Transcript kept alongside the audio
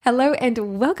Hello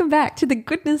and welcome back to the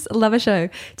Goodness Lover Show.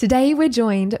 Today we're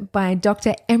joined by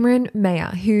Dr. Emeran Meyer,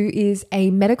 who is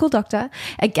a medical doctor,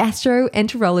 a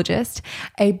gastroenterologist,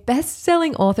 a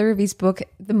best-selling author of his book,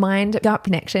 The Mind-Gut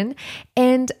Connection,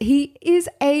 and he is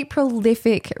a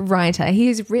prolific writer. He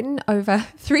has written over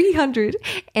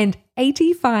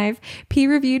 385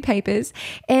 peer-reviewed papers,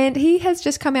 and he has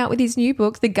just come out with his new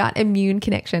book, The Gut-Immune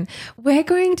Connection. We're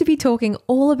going to be talking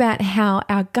all about how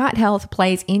our gut health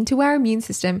plays into our immune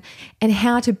system and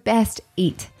how to best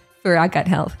eat for our gut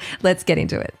health. Let's get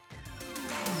into it.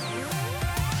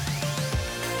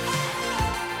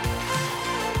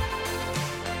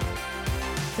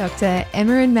 Dr.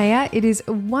 Emeran Meyer, it is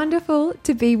wonderful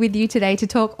to be with you today to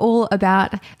talk all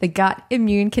about the gut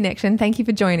immune connection. Thank you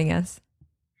for joining us.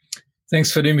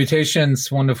 Thanks for the invitation.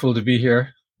 It's wonderful to be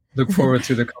here. Look forward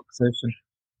to the conversation.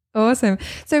 Awesome.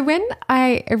 So when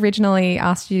I originally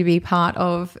asked you to be part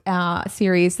of our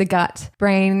series, The Gut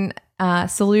Brain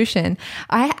Solution,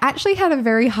 I actually had a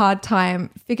very hard time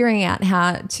figuring out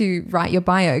how to write your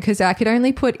bio because I could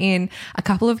only put in a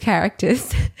couple of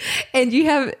characters, and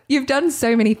you've done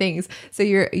so many things. So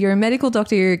you're a medical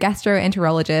doctor, you're a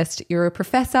gastroenterologist, you're a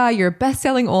professor, you're a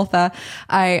best-selling author.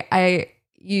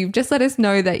 You've just let us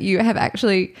know that you have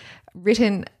actually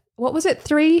written, what was it,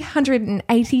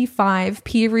 385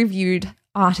 peer-reviewed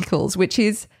articles, which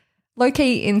is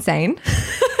low-key insane.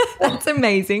 That's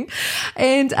amazing.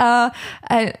 And on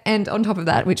top of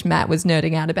that, which Matt was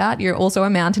nerding out about, you're also a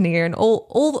mountaineer and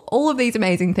all of these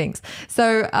amazing things.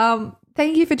 So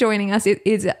thank you for joining us. It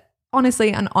is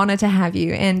honestly an honor to have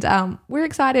you. And we're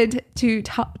excited to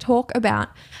talk about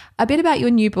a bit about your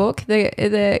new book,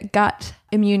 the Gut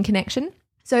Immune Connection.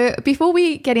 So before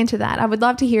we get into that, I would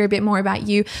love to hear a bit more about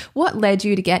you. What led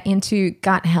you to get into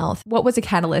gut health? What was a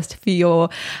catalyst for your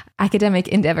academic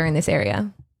endeavor in this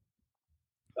area?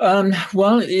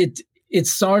 Well, it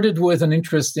started with an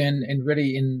interest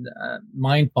in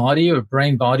mind-body or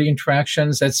brain-body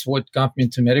interactions. That's what got me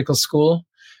into medical school.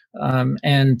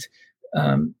 And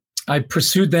I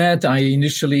pursued that. I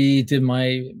initially did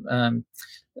my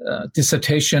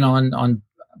dissertation on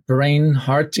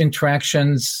brain-heart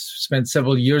interactions, spent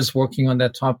several years working on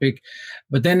that topic.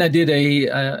 But then I did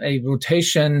a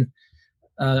rotation,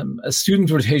 a student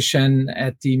rotation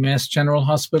at the Mass General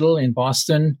Hospital in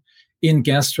Boston in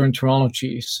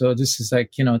gastroenterology. So this is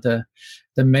like, the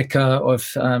mecca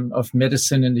of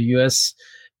medicine in the US.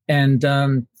 And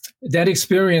that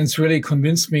experience really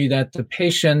convinced me that the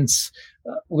patients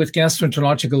with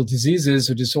gastroenterological diseases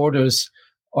or disorders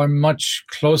are much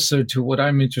closer to what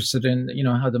I'm interested in,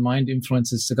 how the mind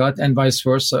influences the gut and vice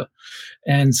versa.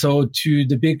 And so to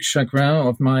the big chagrin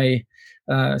of my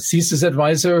thesis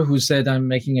advisor, who said I'm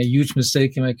making a huge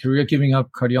mistake in my career giving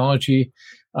up cardiology,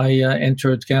 I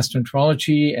entered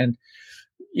gastroenterology and,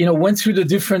 went through the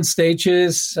different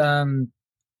stages,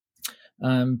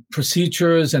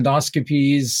 procedures,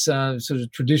 endoscopies, sort of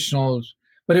traditional,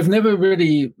 but I've never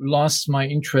really lost my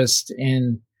interest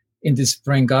in this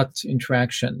brain-gut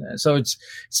interaction. So it's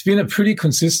been a pretty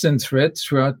consistent thread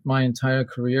throughout my entire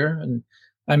career. And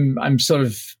I'm sort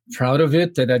of proud of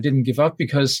it that I didn't give up,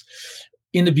 because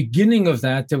in the beginning of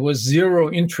that, there was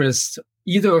zero interest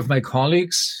either of my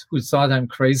colleagues who thought I'm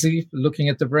crazy looking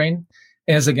at the brain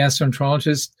as a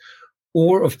gastroenterologist,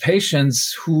 or of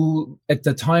patients who at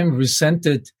the time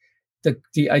resented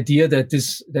the idea that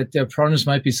their problems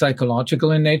might be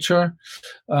psychological in nature.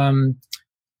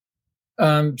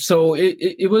 So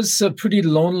it was a pretty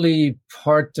lonely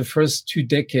part, the first 2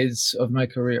 decades of my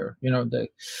career,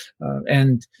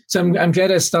 and so I'm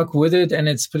glad I stuck with it. And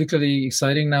it's particularly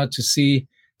exciting now to see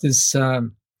this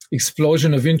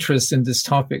explosion of interest in this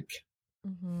topic.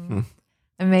 Mm-hmm.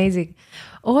 Amazing.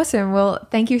 Awesome. Well,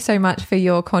 thank you so much for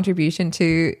your contribution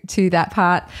to that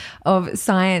part of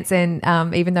science. And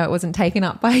even though it wasn't taken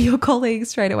up by your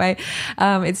colleagues straight away,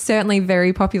 it's certainly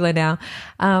very popular now.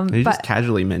 You just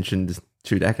casually mentioned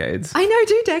 2 decades. I know,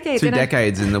 2 decades. 2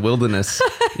 decades in the wilderness,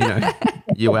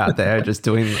 you out there just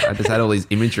doing, I just had all these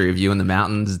imagery of you in the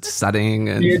mountains studying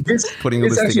and putting all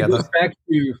this together.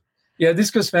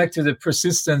 This goes back to the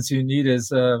persistence you need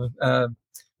as a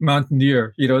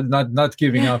mountaineer, not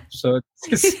giving up. So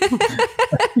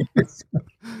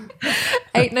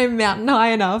ain't no mountain high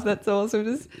enough. That's awesome.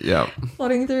 Just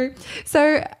plodding through.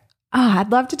 So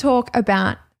I'd love to talk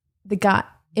about the gut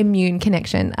immune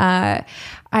connection.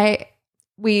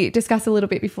 We discussed a little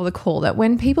bit before the call that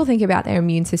when people think about their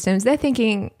immune systems, they're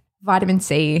thinking vitamin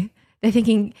C, they're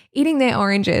thinking eating their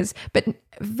oranges, but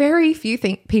very few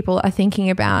people are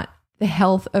thinking about the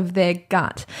health of their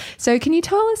gut. So can you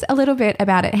tell us a little bit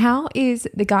about it? How is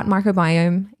the gut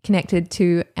microbiome connected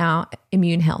to our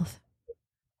immune health?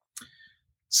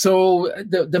 So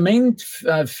the main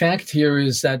fact here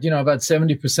is that, about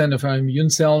 70% of our immune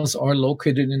cells are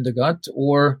located in the gut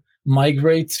or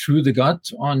migrate through the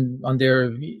gut on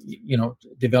their,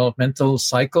 developmental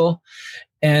cycle.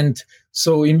 And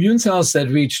so immune cells that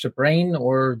reach the brain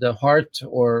or the heart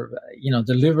or,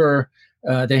 the liver,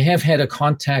 they have had a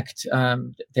contact.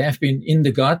 They have been in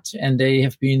the gut and they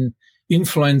have been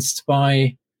influenced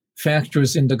by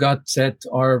factors in the gut that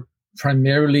are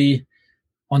primarily,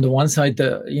 on the one side,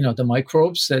 the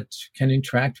microbes that can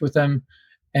interact with them.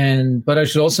 But I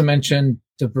should also mention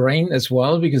the brain as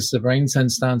well, because the brain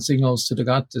sends down signals to the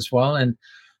gut as well and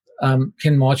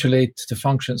can modulate the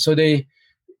function. So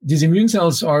these immune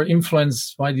cells are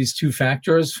influenced by these two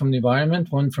factors from the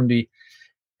environment, one from the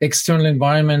external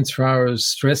environment through our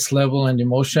stress level and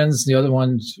emotions, the other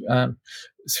one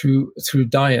through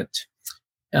diet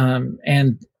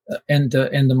and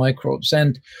the microbes.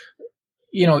 And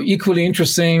equally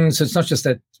interesting. So it's not just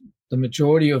that the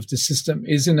majority of the system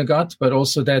is in the gut, but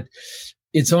also that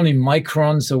it's only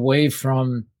microns away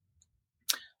from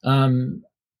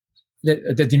that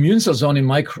the immune cells are only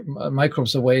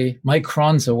microns away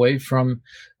from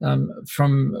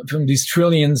these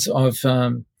trillions of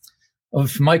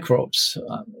microbes.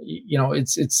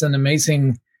 It's an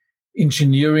amazing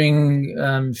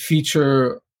engineering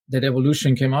feature that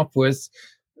evolution came up with,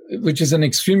 which is an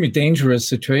extremely dangerous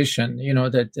situation,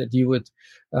 that you would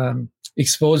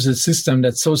expose a system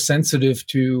that's so sensitive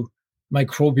to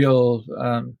microbial,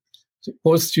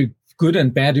 both to good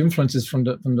and bad influences from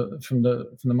the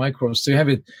microbes. So you have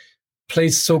it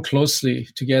placed so closely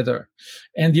together.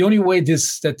 And the only way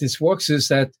this works is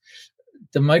that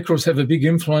the microbes have a big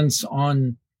influence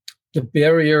on the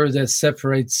barrier that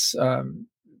separates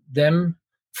them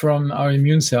from our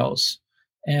immune cells.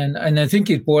 And I think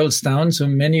it boils down to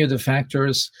many of the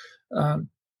factors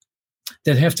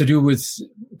that have to do with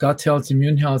gut health,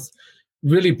 immune health,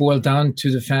 really boil down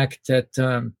to the fact that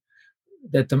the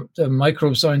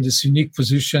microbes are in this unique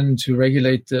position to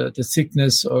regulate the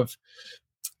thickness of,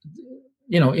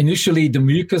 initially the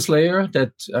mucus layer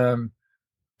that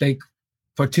they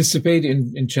participate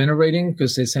in generating,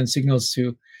 because they send signals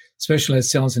to specialized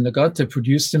cells in the gut that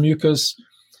produce the mucus.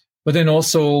 But then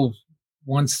also,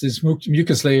 once this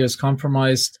mucus layer is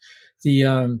compromised,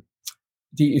 the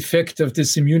effect of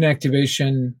this immune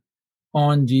activation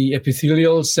on the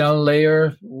epithelial cell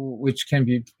layer, which can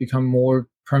become more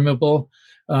permeable.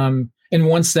 And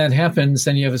once that happens,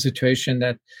 then you have a situation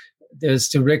that there's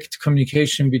direct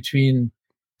communication between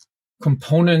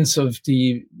components of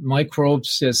the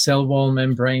microbes, their cell wall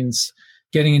membranes,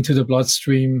 getting into the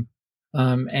bloodstream,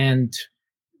 and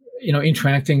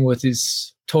interacting with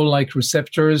these toll-like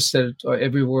receptors that are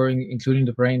everywhere, including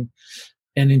the brain,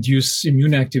 and induce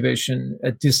immune activation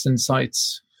at distant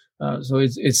sites. So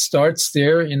it starts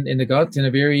there in the gut in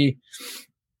a very,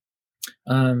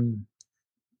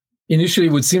 initially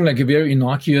would seem like a very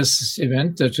innocuous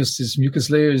event, that just this mucus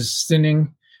layer is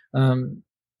thinning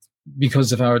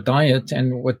because of our diet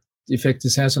and what effect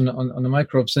this has on the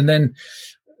microbes. And then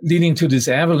leading to this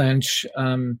avalanche,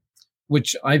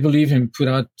 which I believe him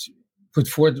put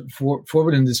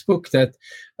forward in this book, that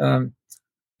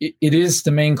it is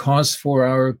the main cause for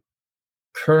our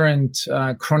current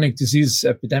chronic disease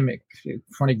epidemic,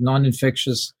 chronic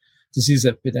non-infectious disease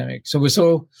epidemic. So we're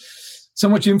so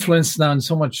much influenced now and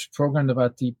so much programmed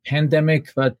about the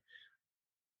pandemic, but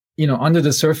under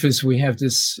the surface we have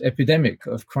this epidemic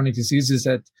of chronic diseases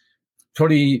that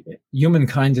probably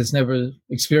humankind has never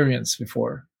experienced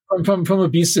before. From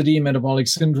obesity, metabolic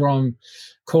syndrome,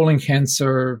 colon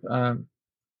cancer,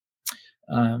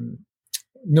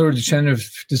 neurodegenerative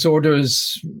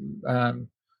disorders,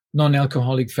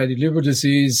 non-alcoholic fatty liver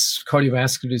disease,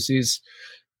 cardiovascular disease.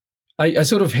 I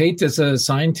sort of hate as a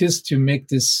scientist to make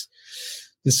this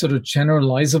sort of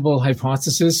generalizable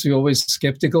hypothesis. We're always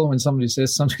skeptical when somebody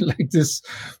says something like this.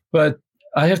 But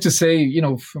I have to say,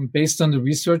 based on the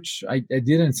research I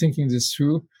did and thinking this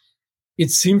through,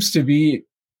 it seems to be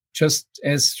just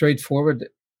as straightforward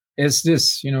as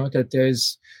this, that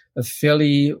there's a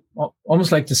fairly,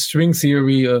 almost like the string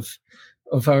theory of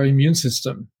our immune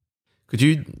system. Could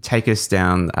you take us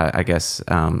down,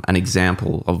 an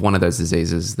example of one of those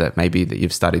diseases that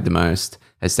you've studied the most,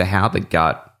 as to how the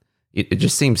gut, it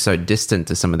just seems so distant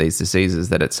to some of these diseases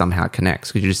that it somehow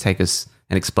connects. Could you just take us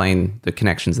and explain the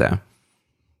connections there?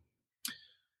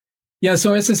 Yeah.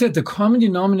 So as I said, the common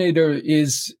denominator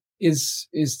is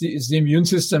the immune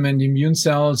system and the immune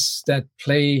cells that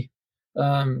play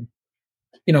a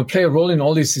role in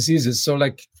all these diseases. So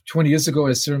like 20 years ago,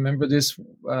 I still remember this,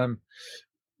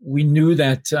 we knew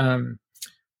that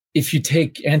if you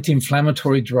take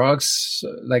anti-inflammatory drugs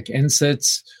like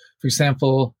NSAIDs for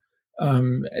example,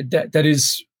 that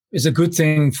is a good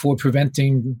thing for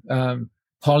preventing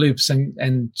polyps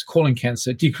and colon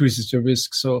cancer. It decreases the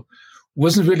risk. So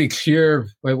wasn't really clear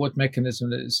by what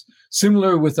mechanism it is.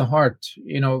 Similar with the heart,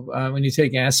 when you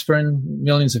take aspirin,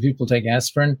 millions of people take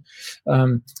aspirin.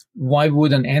 Why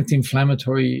would an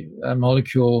anti-inflammatory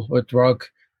molecule or drug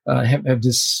have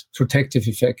this protective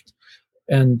effect?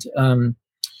 And I'm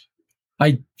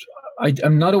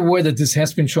not aware that this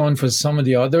has been shown for some of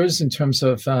the others in terms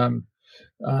of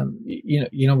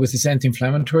with these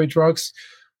anti-inflammatory drugs,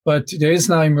 but there is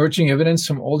now emerging evidence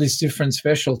from all these different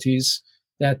specialties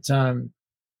that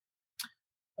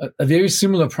a very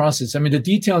similar process. I mean, the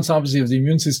details obviously of the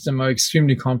immune system are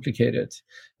extremely complicated.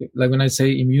 Like when I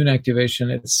say immune activation,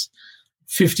 it's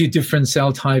 50 different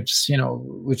cell types,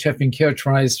 which have been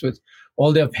characterized with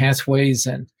all their pathways,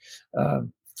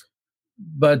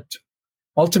 but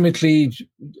ultimately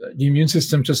the immune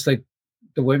system, just like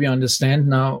the way we understand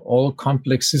now, all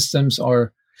complex systems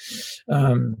are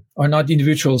not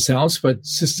individual cells, but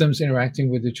systems interacting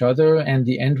with each other, and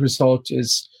the end result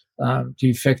is the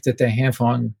effect that they have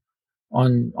on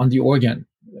the organ.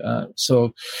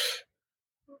 So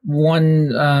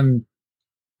one,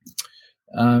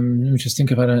 let me just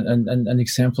think about an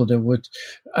example that would.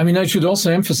 I mean, I should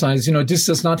also emphasize, this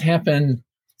does not happen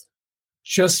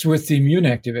just with the immune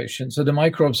activation. So the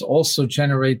microbes also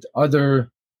generate other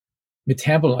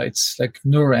metabolites, like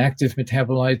neuroactive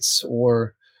metabolites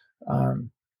or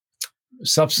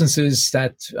substances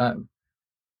that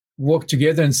work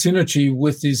together in synergy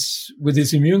with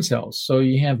these immune cells. So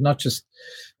you have not just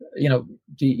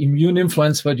the immune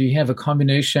influence, but you have a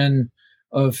combination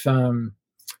of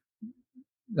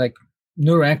like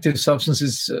neuroactive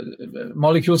substances,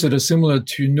 molecules that are similar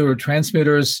to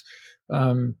neurotransmitters,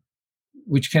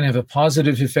 which can have a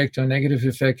positive effect or negative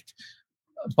effect.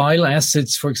 Bile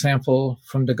acids, for example,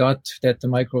 from the gut that the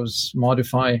microbes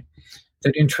modify,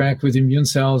 that interact with immune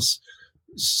cells.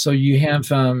 So you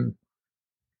have,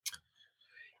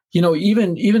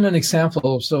 even an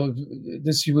example. So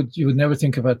this you would never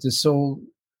think about this. So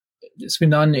it's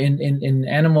been done in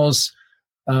animals,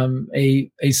 a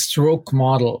stroke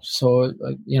model. So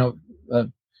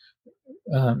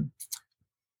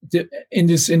in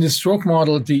this stroke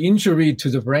model, the injury to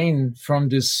the brain from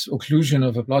this occlusion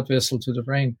of a blood vessel to the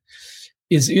brain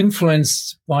is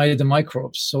influenced by the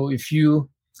microbes. So if you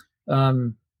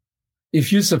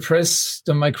suppress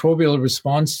the microbial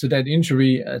response to that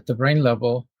injury at the brain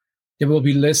level, there will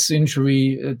be less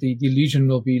injury. The lesion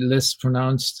will be less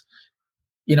pronounced,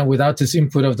 without this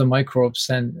input of the microbes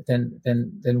than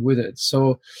with it.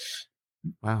 So,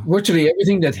 wow. Virtually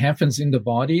everything that happens in the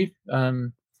body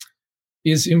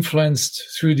is influenced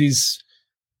through these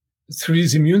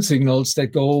immune signals that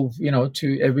go,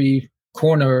 to every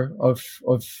corner of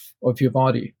your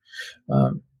body.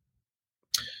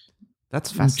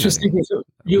 That's fascinating. Just thinking, so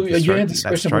you had this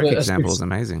question. That stroke example is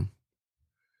amazing.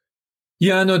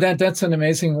 Yeah, no, that's an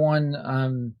amazing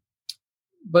one.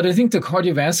 But I think the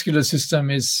cardiovascular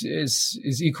system is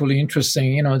equally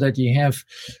interesting. That you have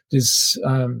this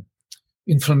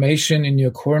inflammation in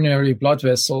your coronary blood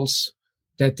vessels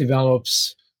that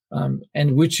develops,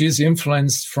 and which is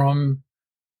influenced from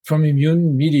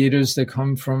immune mediators that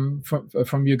come from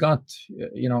your gut.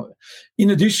 In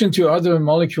addition to other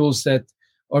molecules that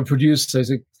are produced,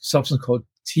 there's a substance called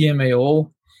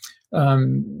TMAO,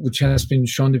 which has been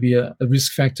shown to be a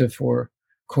risk factor for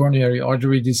coronary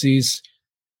artery disease,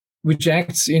 which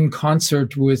acts in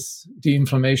concert with the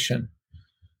inflammation.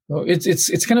 So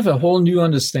it's kind of a whole new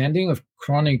understanding of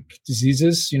chronic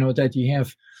diseases, that you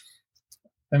have.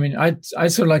 I mean, I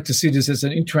sort of like to see this as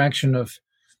an interaction of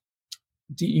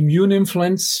the immune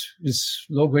influence, this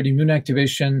low-grade immune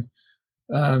activation,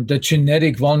 the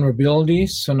genetic vulnerability.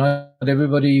 So not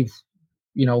everybody,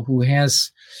 who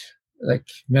has like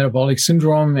metabolic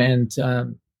syndrome and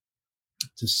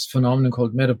this phenomenon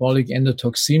called metabolic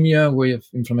endotoxemia, where you have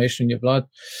inflammation in your blood.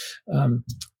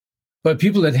 But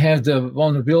people that have the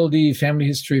vulnerability, family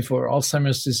history for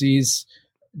Alzheimer's disease,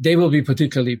 they will be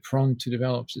particularly prone to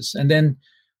develop this. And then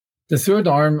the third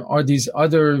arm are these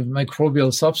other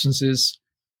microbial substances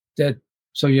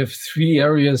so you have three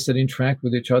areas that interact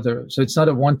with each other. So it's not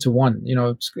a one-to-one,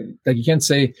 it's like you can't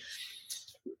say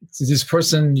to this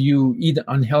person, you eat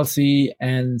unhealthy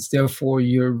and therefore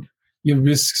your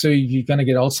risk, so you're going to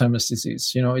get Alzheimer's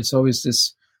disease. It's always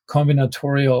this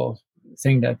combinatorial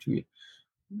thing that we,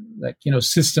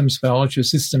 systems biology,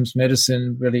 systems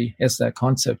medicine really has that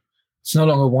concept. It's no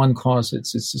longer one cause.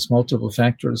 It's just multiple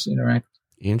factors interact.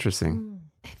 Interesting.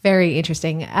 Very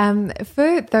interesting.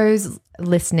 For those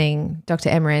listening, Dr.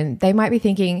 Emeran, they might be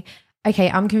thinking,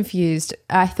 Okay, I'm confused.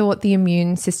 I thought the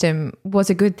immune system was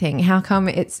a good thing. How come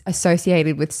it's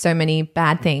associated with so many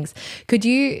bad things? Could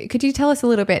you tell us a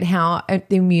little bit how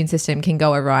the immune system can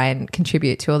go awry and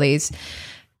contribute to all these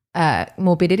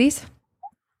morbidities?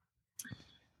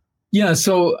 Yeah.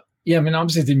 So yeah, I mean,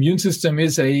 obviously the immune system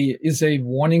is a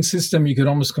warning system. You could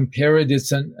almost compare it.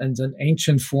 It's an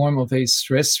ancient form of a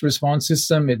stress response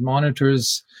system. It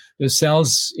monitors the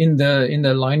cells in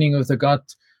the lining of the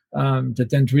gut, the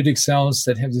dendritic cells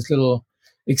that have these little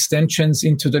extensions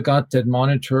into the gut that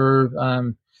monitor,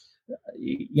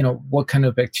 what kind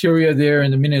of bacteria there.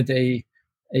 And the minute a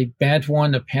bad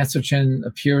one, a pathogen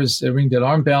appears, they ring the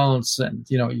alarm bells, and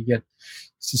you get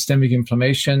systemic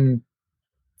inflammation.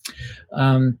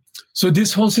 So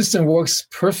this whole system works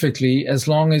perfectly as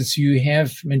long as you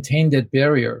have maintained that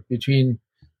barrier between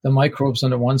the microbes on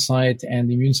the one side and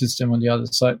the immune system on the other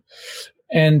side.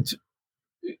 And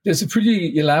there's a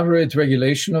pretty elaborate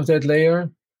regulation of that layer.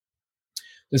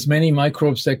 There's many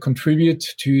microbes that contribute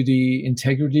to the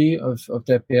integrity of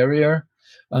that barrier.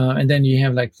 And then you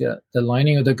have like the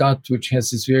lining of the gut, which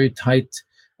has this very tight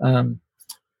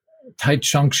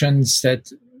junctions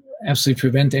that absolutely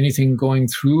prevent anything going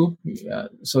through.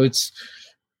 So it's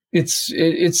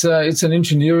an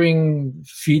engineering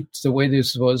feat the way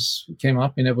this came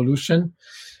up in evolution.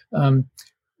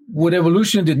 What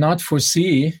evolution did not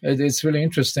foresee, it's really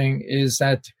interesting, is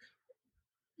that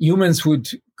humans would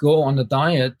go on a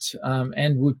diet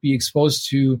and would be exposed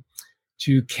to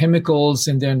chemicals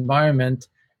in their environment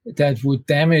that would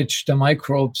damage the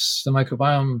microbes, the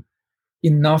microbiome,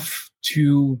 enough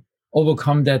to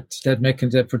overcome that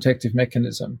protective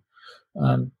mechanism.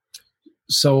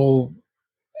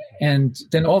 And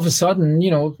then all of a sudden,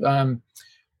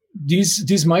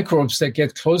 these microbes that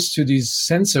get close to these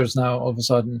sensors now, all of a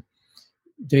sudden,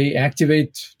 they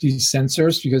activate these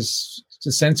sensors because the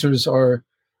sensors are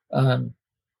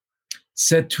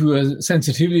set to a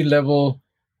sensitivity level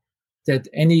that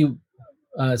any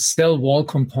cell wall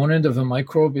component of a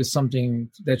microbe is something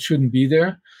that shouldn't be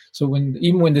there. So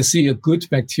even when they see a good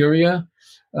bacteria,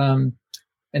 and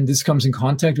this comes in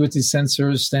contact with these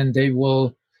sensors, then they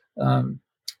will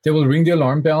ring the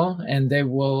alarm bell, and they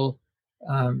will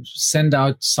send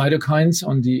out cytokines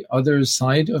on the other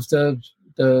side of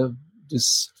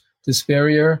this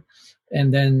barrier,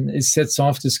 and then it sets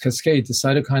off this cascade. The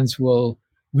cytokines will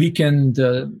weaken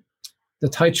the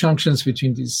tight junctions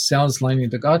between these cells lining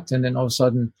the gut, and then all of a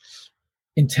sudden,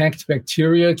 intact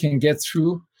bacteria can get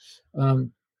through.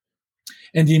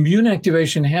 And the immune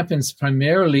activation happens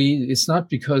primarily, it's not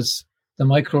because the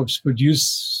microbes produce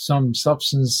some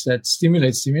substance that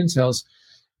stimulates the immune cells.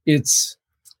 It's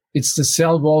the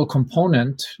cell wall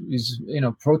component,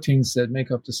 proteins that make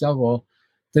up the cell wall,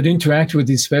 that interact with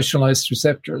these specialized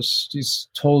receptors, these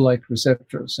toll-like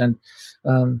receptors. And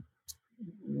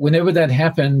whenever that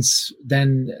happens,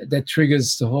 then that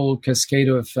triggers the whole cascade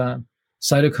of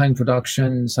cytokine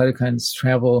production. Cytokines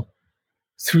travel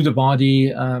through the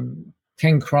body,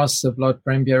 can cross the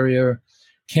blood-brain barrier,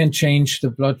 can change the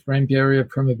blood-brain barrier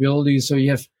permeability.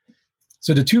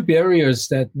 So the two barriers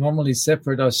that normally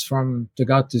separate us from the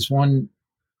gut is one,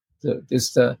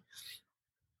 this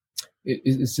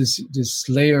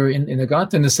layer in the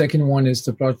gut, and the second one is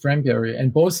the blood-brain barrier,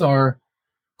 and both are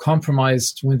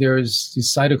compromised when there's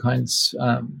these cytokines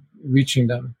reaching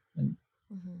them.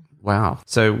 Wow.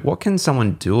 So what can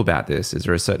someone do about this? Is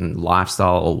there a certain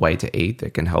lifestyle or way to eat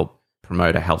that can help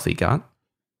promote a healthy gut?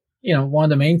 One of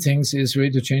the main things is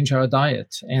really to change our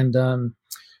diet. And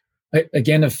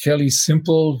again, a fairly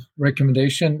simple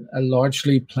recommendation, a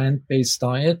largely plant-based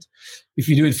diet. If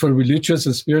you do it for religious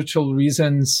or spiritual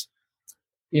reasons,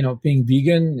 being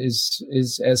vegan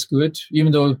is as good,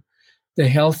 even though the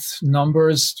health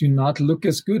numbers do not look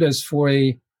as good as for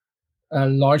a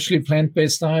largely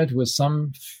plant-based diet with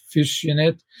some fish in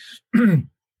it.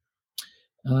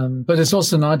 But there's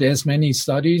also not as many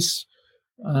studies.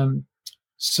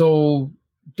 So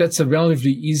that's a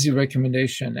relatively easy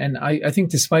recommendation. And I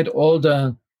think despite all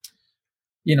the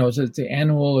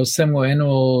annual or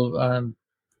semi-annual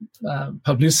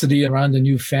publicity around the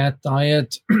new fat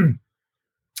diet,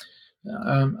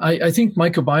 I think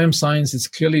microbiome science is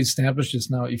clearly established this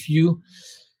now. If you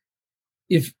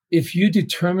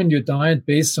determine your diet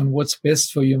based on what's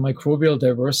best for your microbial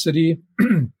diversity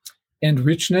and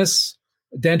richness,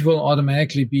 that will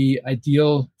automatically be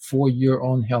ideal for your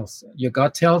own health, your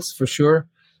gut health for sure.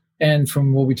 And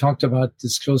from what we talked about,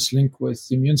 this close link with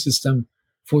the immune system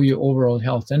for your overall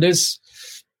health. And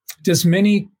there's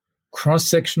many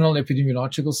cross-sectional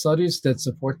epidemiological studies that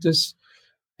support this.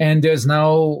 And there's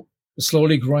now a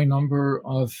slowly growing number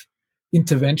of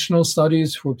interventional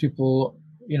studies where people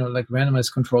like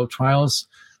randomized controlled trials,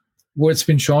 where it's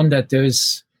been shown that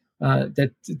there's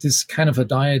that this kind of a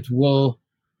diet will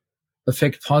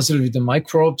affect positively the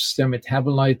microbes, their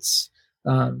metabolites,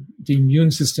 the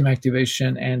immune system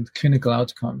activation, and clinical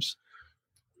outcomes.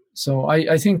 So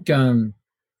I think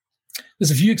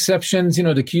there's a few exceptions. The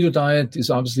keto diet is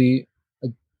obviously a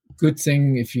good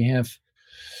thing if you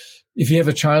have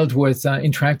a child with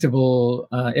intractable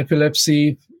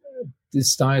epilepsy.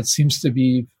 This diet seems to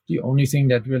be the only thing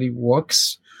that really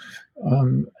works.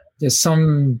 There's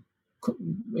some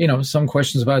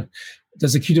questions about,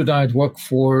 does a keto diet work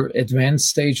for advanced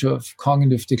stage of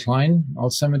cognitive decline,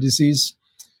 Alzheimer's disease?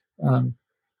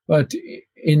 But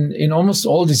in almost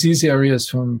all disease areas,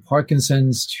 from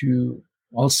Parkinson's to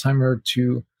Alzheimer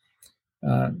to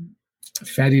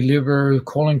fatty liver,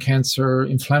 colon cancer,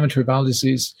 inflammatory bowel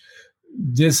disease,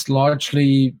 this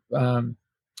largely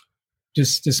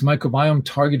this microbiome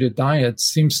targeted diet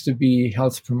seems to be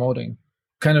health promoting.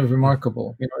 Kind of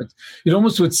remarkable. It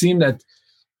almost would seem that,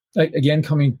 again,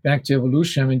 coming back to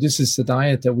evolution, I mean, this is the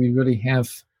diet that we really have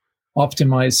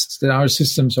optimized, that our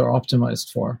systems are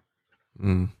optimized for.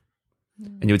 Mm.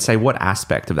 And you would say, what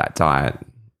aspect of that diet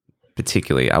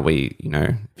particularly are we,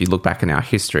 if you look back in our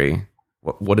history,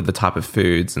 what are the type of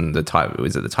foods and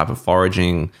is it the type of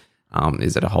foraging?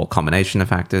 Is it a whole combination of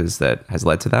factors that has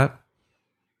led to that?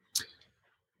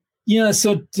 Yeah,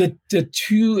 so the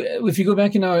two, if you go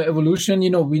back in our evolution,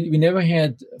 we never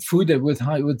had food that with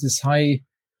this high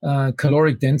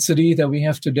caloric density that we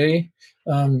have today.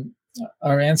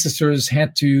 Our ancestors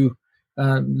had to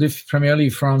live primarily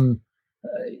from,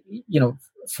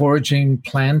 foraging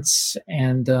plants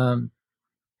and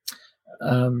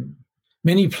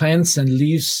many plants and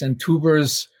leaves and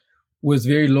tubers with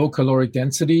very low caloric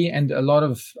density and a lot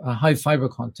of high fiber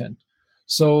content.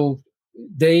 So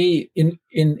they,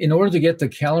 in order to get the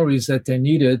calories that they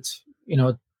needed,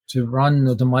 to run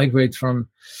or to migrate from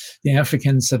the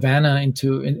African savanna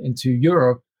into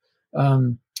Europe,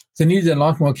 they needed a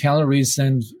lot more calories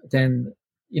than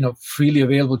freely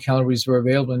available calories were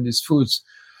available in these foods.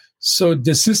 So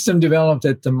the system developed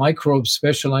that the microbes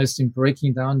specialized in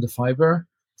breaking down the fiber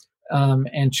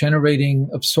and generating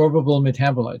absorbable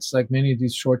metabolites, like many of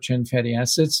these short-chain fatty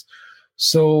acids.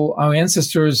 So our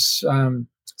ancestors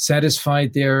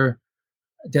satisfied their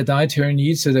dietary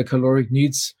needs, or their caloric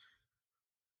needs,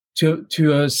 to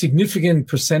a significant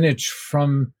percentage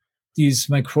from these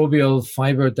microbial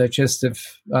fiber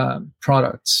digestive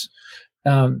products.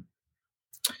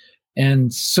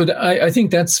 And so I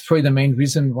think that's probably the main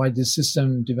reason why this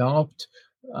system developed.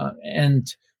 And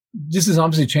this has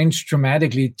obviously changed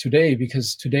dramatically today,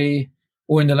 because today,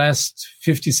 or in the last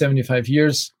 50, 75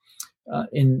 years,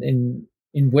 in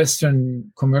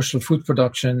Western commercial food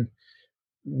production,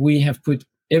 we have put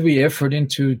every effort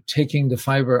into taking the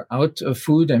fiber out of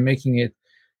food and making it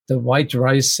the white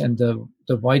rice and the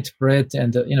white bread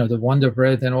and the Wonder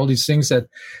Bread and all these things that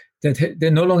they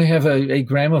no longer have a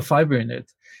gram of fiber in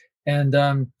it.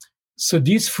 And so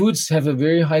these foods have a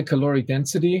very high caloric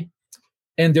density,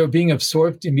 and they're being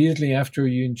absorbed immediately after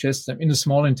you ingest them in the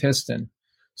small intestine.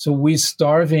 So we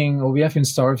have been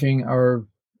starving our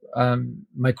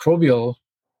microbial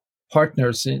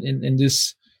partners in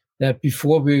this, that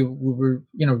before we were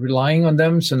relying on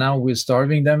them. So now we're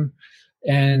starving them.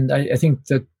 And I think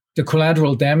that the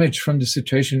collateral damage from the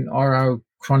situation are our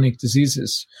chronic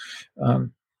diseases.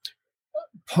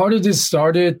 Part of this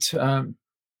started,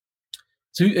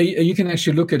 so you can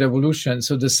actually look at evolution.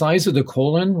 So the size of the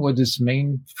colon, where this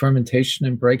main fermentation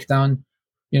and breakdown,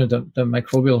 the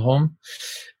microbial home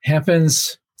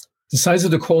happens, the size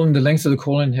of the colon, the length of the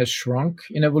colon has shrunk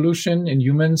in evolution in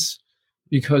humans,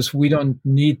 because we don't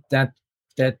need that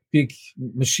big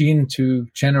machine to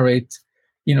generate,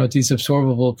 these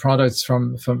absorbable products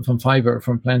from fiber,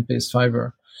 from plant-based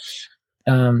fiber.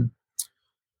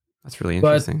 That's really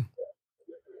interesting.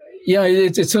 Yeah,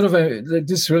 it's sort of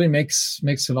this really makes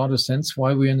a lot of sense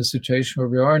why we're in the situation where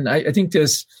we are. And I think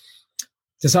there's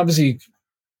obviously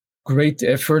great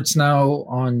efforts now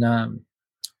on,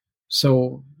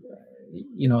 Will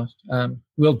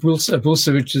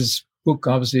Bulcevich's book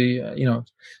obviously,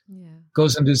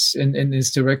 goes in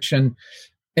this direction.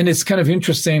 And it's kind of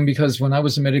interesting, because when I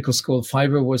was in medical school,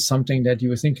 fiber was something that you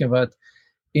were thinking about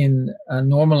in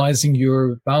normalizing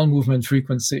your bowel movement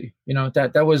frequency.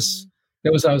 That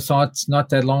was our thought not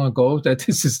that long ago, that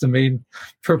this is the main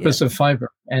purpose of fiber.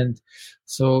 And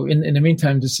so in the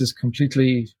meantime, this has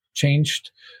completely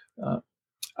changed.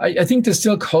 I think there's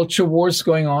still culture wars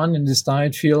going on in this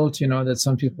diet field, that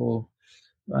some people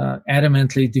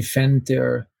adamantly defend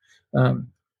their,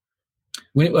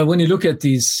 when you look at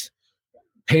these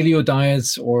paleo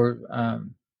diets or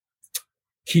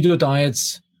keto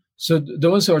diets. So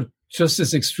those are just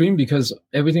as extreme because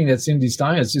everything that's in these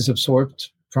diets is absorbed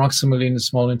proximally in the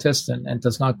small intestine and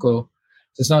does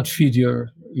not feed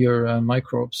your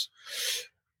microbes.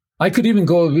 I could even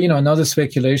go, another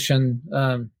speculation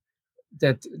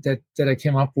that I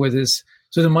came up with is,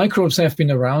 so the microbes have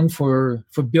been around for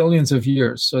billions of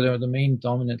years. So they're the main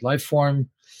dominant life form,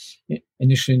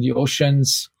 initially in the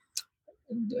oceans.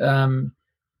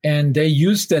 And they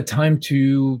use that time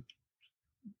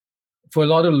for a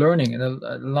lot of learning, and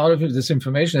a lot of this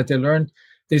information that they learned,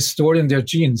 they stored in their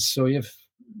genes. So you have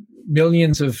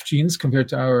millions of genes compared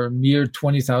to our mere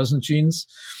 20,000 genes.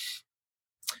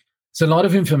 It's a lot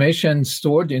of information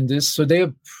stored in this. So they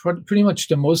are pretty much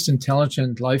the most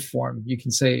intelligent life form, you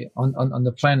can say, on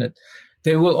the planet.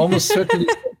 They will almost certainly.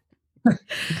 I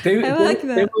like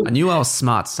that. I knew I was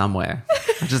smart somewhere.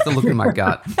 Just the look in my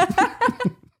gut.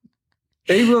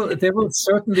 They will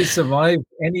certainly survive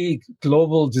any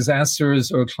global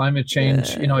disasters or climate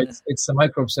change. It's the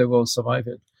microbes that will survive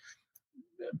it,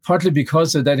 partly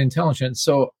because of that intelligence.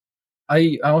 So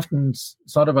I often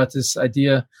thought about this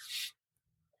idea.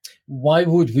 Why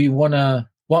would we want to?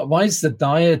 Why is the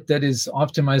diet that is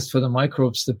optimized for the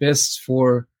microbes the best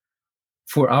for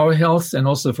our health and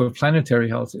also for planetary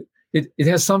health? It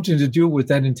has something to do with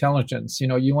that intelligence.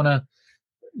 You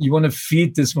want to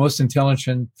feed this most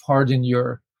intelligent part in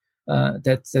your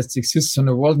that exists in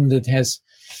the world, and that has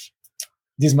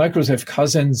these microbes have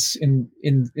cousins in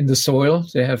the soil.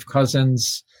 They have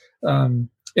cousins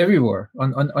everywhere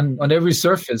on every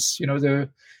surface. They're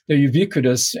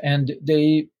ubiquitous, and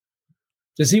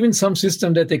there's even some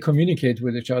system that they communicate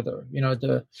with each other.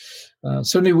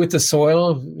 Certainly with the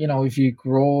soil. If you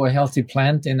grow a healthy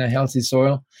plant in a healthy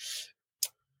soil,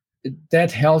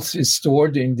 that health is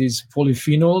stored in these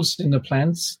polyphenols in the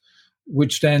plants,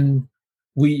 which then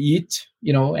we eat,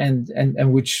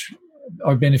 and which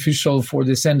are beneficial for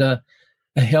they send a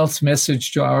health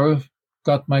message to our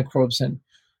gut microbes. And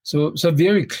so a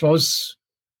very close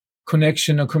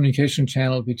connection or communication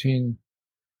channel between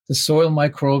the soil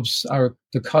microbes,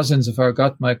 the cousins of our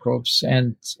gut microbes,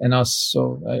 and us.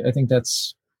 So I think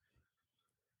that's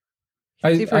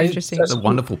super interesting. That's a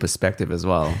wonderful perspective as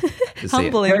well.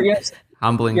 Humbling. Yes.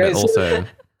 Humbling, but also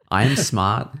I am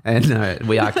smart and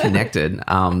we are connected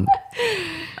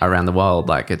around the world.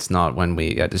 Like, it's not when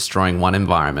we are destroying one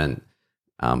environment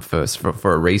for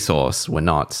a resource, we're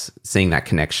not seeing that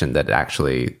connection that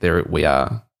actually we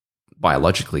are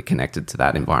biologically connected to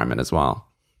that environment as well.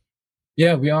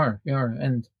 Yeah, we are.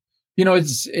 And,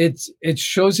 it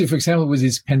shows you, for example, with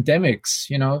these pandemics,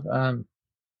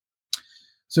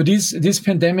 so these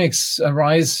pandemics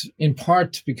arise in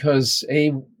part because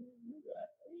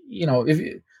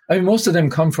most of them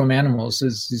come from animals,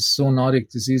 these zoonotic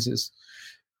diseases,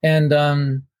 and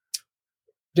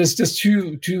there's just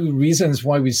two reasons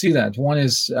why we see that. One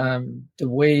is the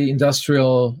way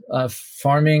industrial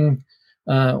farming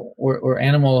or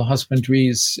animal husbandry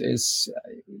is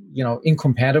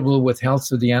incompatible with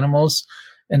health of the animals,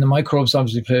 and the microbes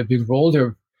obviously play a big role.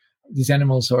 These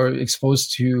animals are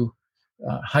exposed to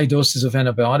high doses of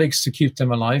antibiotics to keep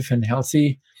them alive and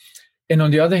healthy. And on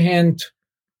the other hand,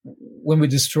 when we're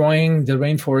destroying the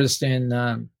rainforest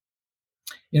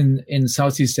in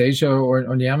Southeast Asia or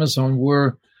on the Amazon,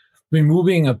 we're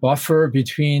removing a buffer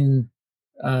between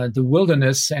the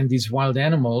wilderness and these wild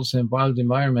animals and wild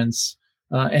environments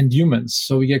and humans.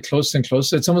 So we get closer and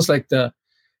closer. It's almost like the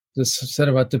said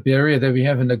about the barrier that we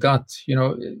have in the gut.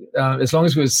 As long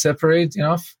as we're separate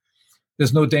enough,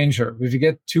 there's no danger. If you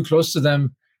get too close to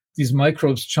them, these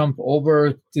microbes jump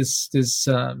over this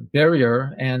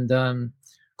barrier and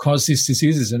cause these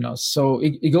diseases in us. So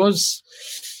it goes.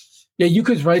 Yeah, you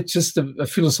could write just a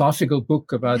philosophical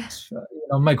book about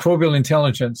microbial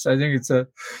intelligence. I think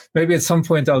maybe at some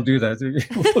point I'll do that.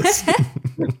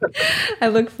 I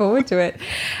look forward to it.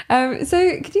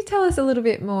 So could you tell us a little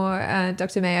bit more,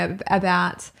 Dr. Mayer,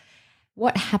 about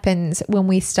what happens when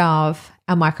we starve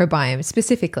our microbiome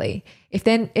specifically?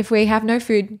 If we have no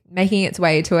food making its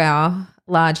way to our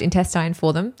large intestine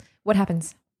for them, what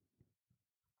happens?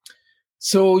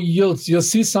 So you'll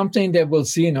see something that we'll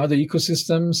see in other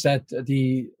ecosystems, that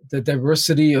the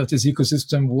diversity of this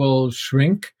ecosystem will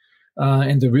shrink,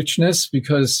 and the richness,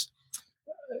 because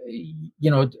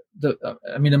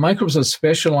the microbes are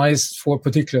specialized for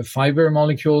particular fiber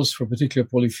molecules, for particular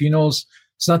polyphenols.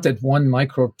 It's not that one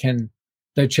microbe can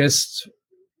digest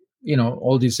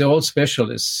all these. They're all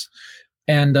specialists.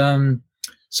 And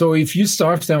so if you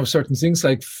starve them of certain things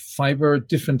like fiber,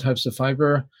 different types of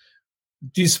fiber,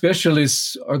 these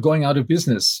specialists are going out of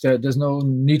business. There's no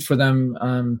need for them,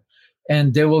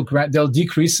 and they'll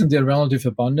decrease in their relative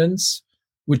abundance,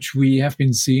 which we have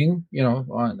been seeing,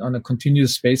 on a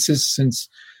continuous basis since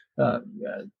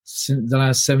the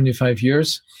last 75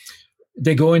 years.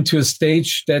 They go into a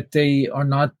stage that they are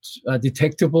not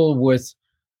detectable with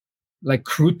like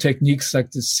crude techniques like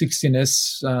the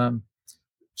 16S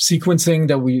sequencing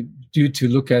that we do to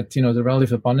look at, the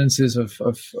relative abundances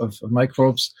of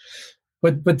microbes.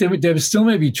 But there still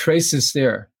may be traces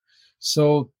there.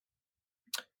 So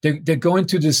they go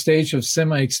into the stage of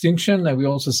semi-extinction that we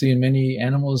also see in many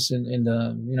animals in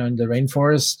the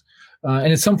rainforest.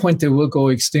 And at some point they will go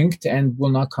extinct and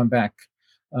will not come back.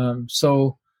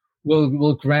 So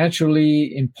we'll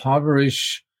gradually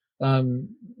impoverish.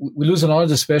 We lose a lot of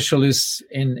the specialists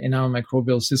in our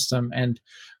microbial system, and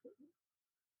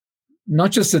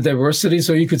not just the diversity.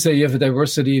 So you could say you have a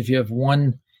diversity if you have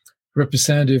one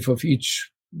representative of each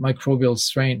microbial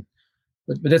strain.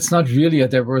 But that's not really a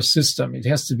diverse system. It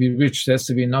has to be rich. There has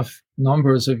to be enough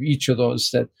numbers of each of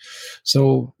those.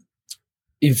 So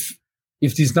if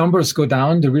these numbers go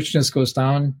down, the richness goes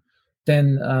down,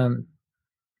 then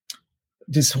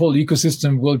this whole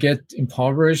ecosystem will get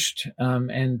impoverished,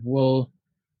 and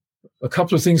a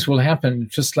couple of things will happen.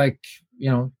 Just like,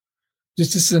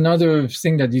 this is another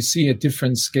thing that you see at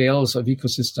different scales of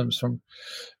ecosystems.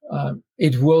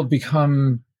 It will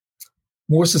become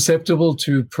more susceptible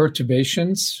to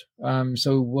perturbations.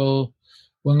 So will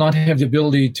not have the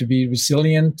ability to be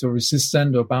resilient or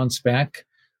resistant or bounce back.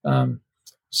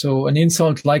 So an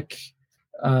insult like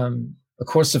a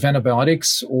course of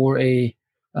antibiotics or a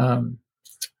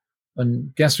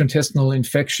gastrointestinal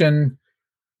infection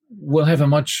will have a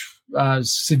much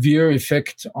severe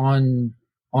effect on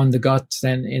the gut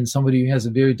than in somebody who has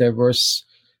a very diverse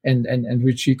and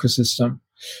rich ecosystem.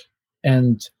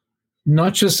 And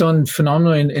not just on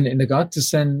phenomena in the gut,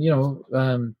 then,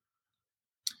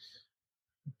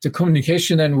 the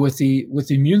communication then with the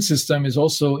immune system is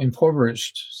also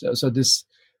impoverished. So this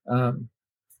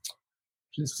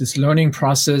learning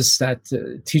process that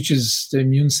teaches the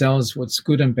immune cells what's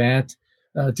good and bad,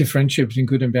 differentiate between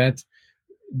good and bad,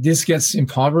 this gets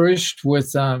impoverished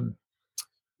with a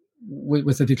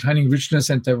declining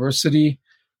richness and diversity,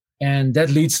 and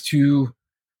that leads to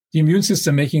the immune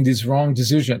system making these wrong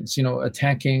decisions,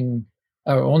 attacking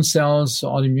our own cells,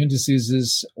 autoimmune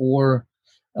diseases, or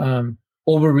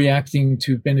overreacting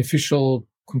to beneficial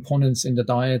components in the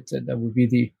diet. That would be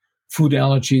the food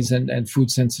allergies and food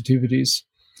sensitivities.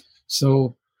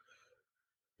 So,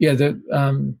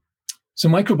 so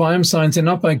microbiome science, and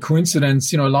not by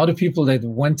coincidence, a lot of people that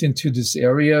went into this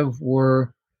area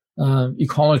were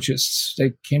ecologists.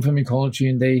 They came from ecology,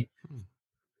 and they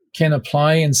can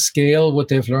apply and scale what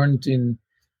they've learned in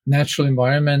natural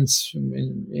environments,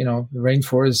 in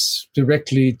rainforests,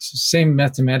 directly to same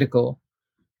mathematical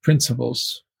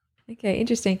principles. Okay,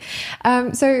 interesting.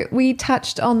 So we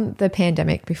touched on the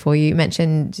pandemic before. You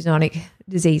mentioned zoonotic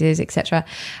diseases, etc.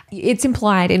 It's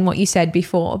implied in what you said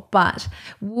before, but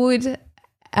would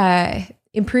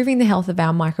improving the health of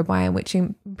our microbiome, which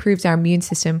improves our immune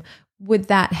system, would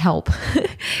that help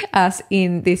us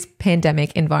in this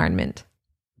pandemic environment?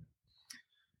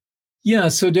 Yeah,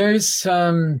 so there's,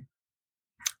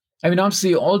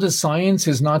 obviously all the science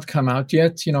has not come out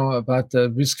yet, about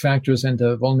the risk factors and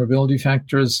the vulnerability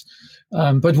factors.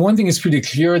 But one thing is pretty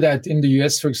clear, that in the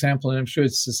US, for example, and I'm sure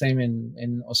it's the same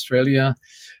in Australia,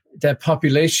 that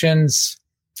populations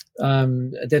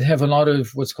that have a lot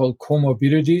of what's called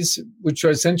comorbidities, which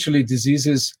are essentially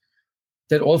diseases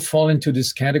that all fall into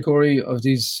this category of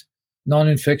these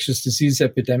non-infectious disease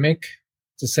epidemic,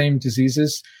 the same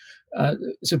diseases.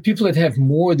 So people that have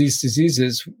more of these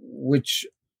diseases, which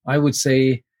I would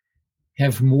say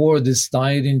have more of this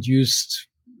diet-induced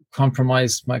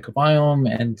compromised microbiome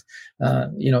and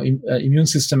immune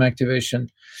system activation,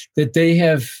 that they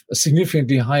have a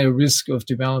significantly higher risk of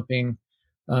developing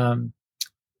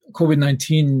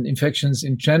COVID-19 infections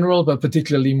in general, but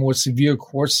particularly more severe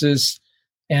courses,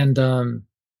 and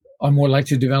are more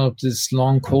likely to develop this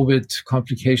long COVID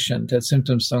complication that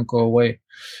symptoms don't go away.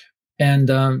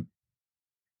 And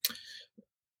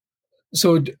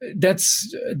so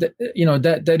that's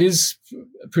that is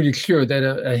pretty clear, that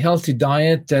a healthy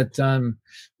diet that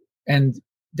and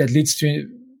that leads to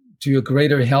a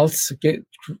greater health,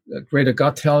 greater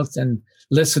gut health, and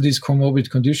less of these comorbid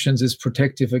conditions is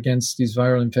protective against these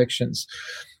viral infections.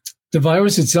 The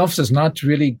virus itself does not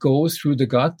really go through the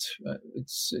gut.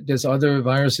 There's other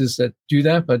viruses that do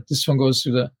that, but this one goes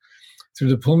through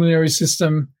the pulmonary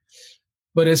system.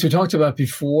 But as we talked about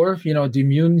before, the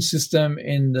immune system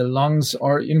in the lungs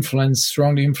are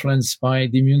strongly influenced by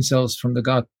the immune cells from the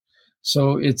gut.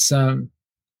 So it's kind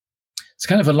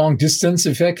of a long distance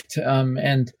effect.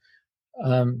 And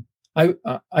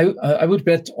I would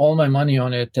bet all my money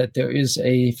on it that there is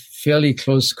a fairly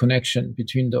close connection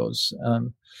between those. I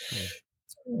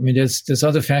mean, there's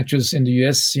other factors in the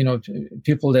U.S.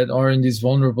 People that are in these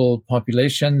vulnerable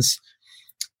populations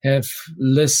have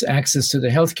less access to the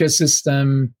healthcare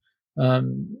system.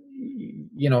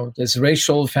 There's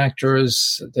racial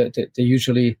factors that they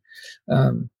usually.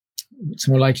 It's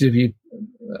more likely to be,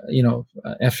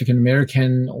 African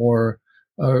American or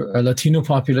Latino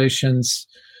populations.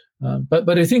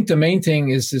 But I think the main thing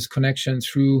is this connection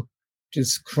through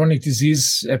this chronic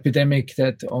disease epidemic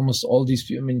that almost all these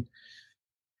people, I mean,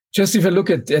 just if I look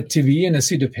at TV and I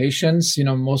see the patients,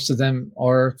 most of them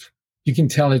are, you can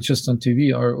tell it just on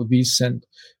TV, are obese and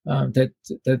that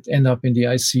end up in the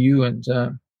ICU.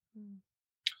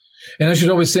 And I should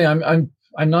always say, I'm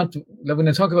not, when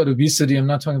I talk about obesity, I'm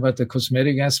not talking about the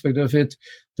cosmetic aspect of it.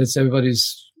 That's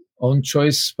everybody's own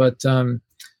choice, but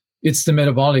it's the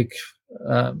metabolic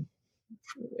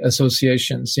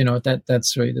associations,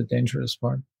 that's really the dangerous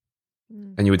part.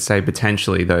 And you would say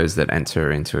potentially those that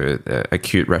enter into a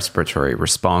acute respiratory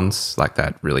response, like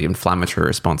that really inflammatory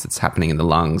response that's happening in the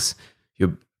lungs,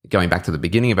 you're going back to the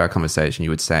beginning of our conversation, you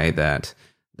would say that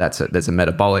there's a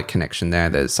metabolic connection there.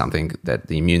 There's something that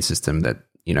the immune system that,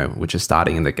 which is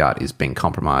starting in the gut is being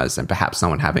compromised, and perhaps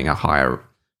someone having a higher,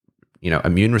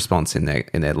 immune response in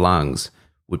their lungs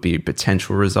would be a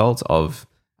potential result of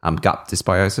gut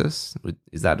dysbiosis.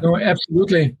 Is that? No,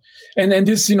 absolutely. And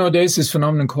this, there's this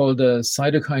phenomenon called the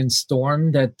cytokine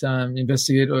storm that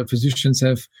investigators or physicians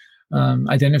have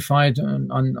identified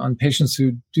on patients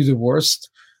who do the worst.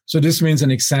 So this means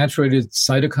an exaggerated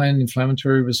cytokine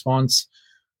inflammatory response,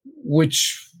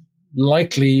 which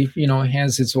likely,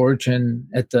 has its origin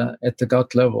at the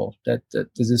gut level. That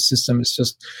this system is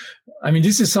just, I mean,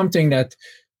 this is something that,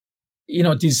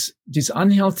 these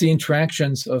unhealthy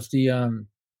interactions of the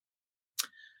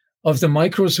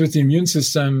microbes with the immune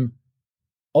system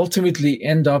ultimately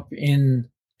end up in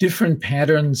different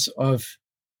patterns of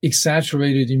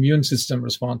exaggerated immune system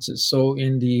responses. So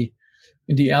in the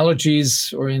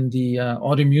allergies or in the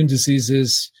autoimmune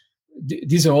diseases,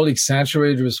 these are all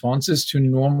exaggerated responses to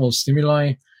normal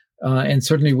stimuli. And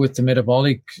certainly with the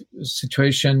metabolic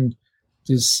situation,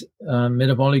 this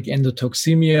metabolic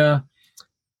endotoxemia,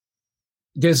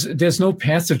 there's no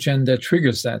pathogen that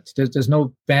triggers that. There's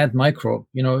no bad microbe.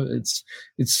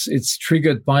 It's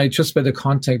triggered by the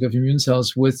contact of immune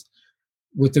cells with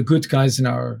the good guys in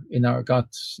our gut.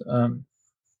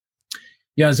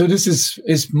 So this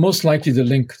is most likely the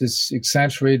link, this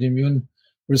exaggerated immune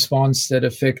response that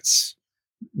affects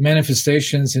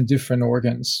manifestations in different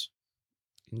organs.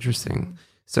 Interesting.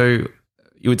 So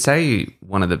you would say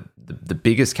one of the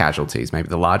biggest casualties, maybe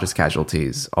the largest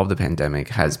casualties of the pandemic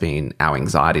has been our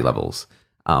anxiety levels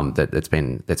that's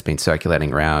been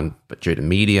circulating around, but due to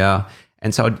media.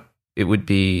 And so it would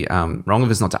be wrong of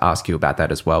us not to ask you about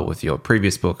that as well with your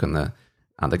previous book and the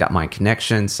gut-mind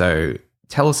connection. So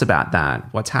tell us about that.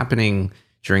 What's happening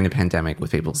during the pandemic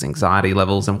with people's anxiety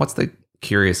levels, and what's the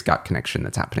curious gut connection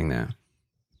that's happening there?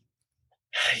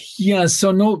 Yeah,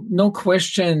 so no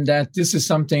question that this is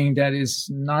something that is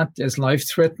not as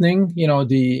life-threatening,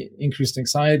 the increased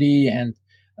anxiety, and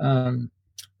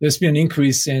there's been an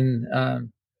increase in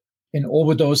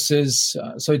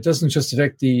overdoses. So it doesn't just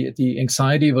affect the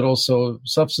anxiety, but also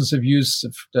substance abuse,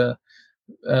 the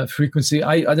frequency.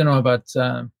 I don't know about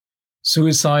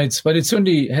suicides, but it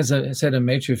certainly has had a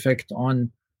major effect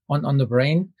on the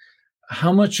brain.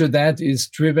 How much of that is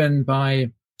driven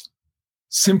by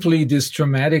simply this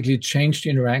dramatically changed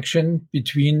interaction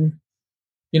between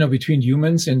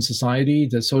humans in society,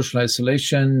 the social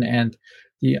isolation and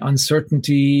the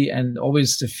uncertainty, and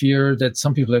always the fear that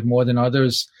some people have more than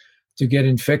others to get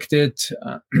infected.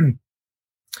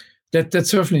 That's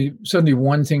certainly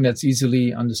one thing that's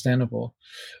easily understandable.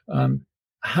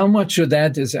 How much of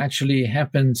that has actually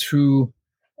happened through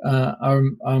our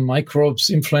microbes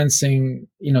influencing,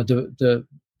 the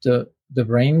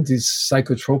brain, these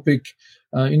psychotropic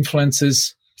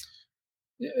influences?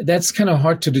 That's kind of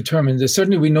hard to determine.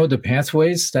 Certainly, we know the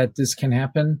pathways that this can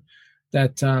happen.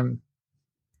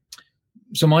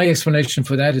 So my explanation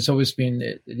for that has always been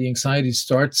the anxiety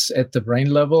starts at the brain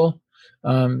level,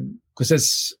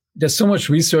 because there's so much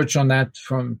research on that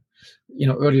from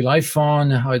early life on,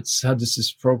 how this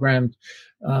is programmed.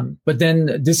 But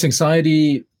then this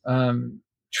anxiety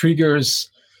triggers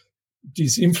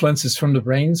these influences from the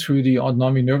brain through the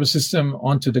autonomic nervous system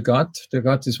onto the gut. The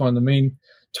gut is one of the main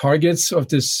targets of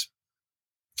this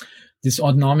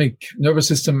autonomic nervous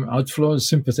system outflow,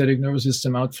 sympathetic nervous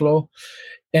system outflow.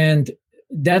 And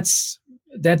that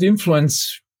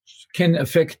influence can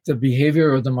affect the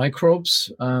behavior of the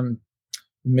microbes.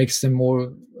 makes them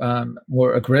more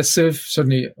aggressive,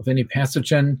 certainly of any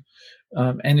pathogen,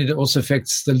 and it also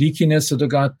affects the leakiness of the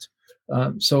gut.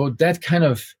 So that kind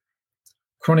of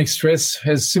chronic stress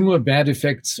has similar bad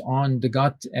effects on the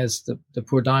gut as the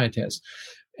poor diet has.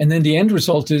 And then the end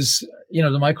result is,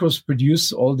 the microbes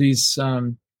produce all these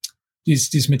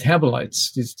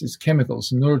metabolites, these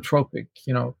chemicals, neurotropic,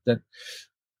 that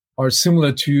are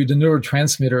similar to the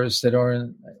neurotransmitters that are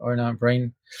in our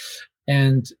brain.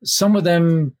 And some of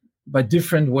them, by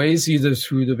different ways, either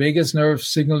through the vagus nerve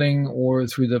signaling or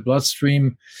through the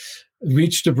bloodstream,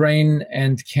 reach the brain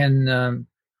and can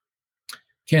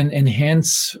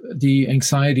enhance the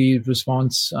anxiety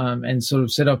response and sort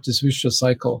of set up this vicious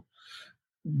cycle.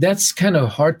 That's kind of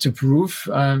hard to prove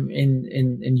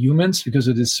in humans because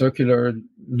of this circular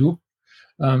loop.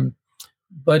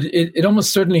 But it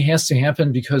almost certainly has to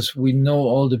happen because we know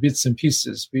all the bits and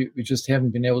pieces. We just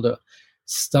haven't been able to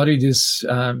study this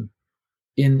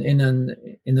in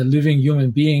a living human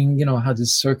being, how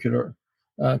this circular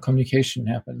communication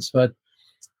happens. But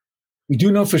we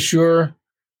do know for sure,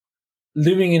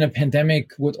 living in a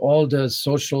pandemic with all the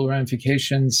social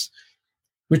ramifications,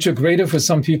 which are greater for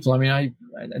some people. I mean,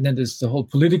 and then there's the whole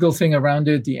political thing around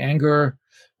it, the anger,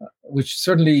 which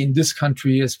certainly in this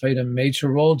country has played a major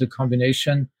role, the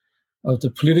combination of the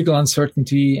political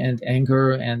uncertainty and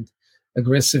anger and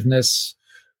aggressiveness.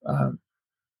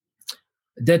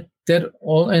 That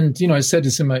all, and I said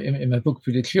this in my book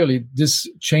pretty clearly. This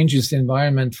changes the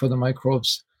environment for the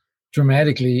microbes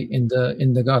dramatically in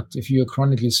the gut. If you're a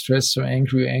chronically stressed or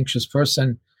angry or anxious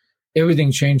person,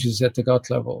 everything changes at the gut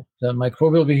level. The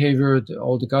microbial behavior,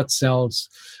 all the gut cells,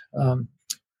 and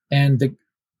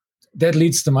that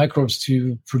leads the microbes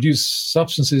to produce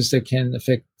substances that can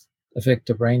affect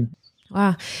the brain.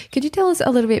 Wow. Could you tell us a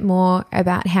little bit more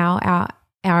about how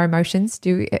our emotions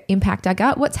do impact our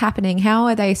gut? What's happening? How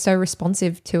are they so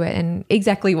responsive to it? And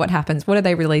exactly what happens? What are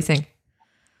they releasing?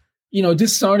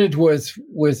 This started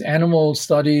with animal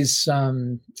studies,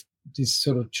 these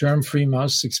sort of germ-free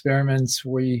mouse experiments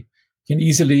where you can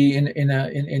easily in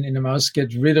a mouse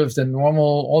get rid of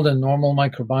all the normal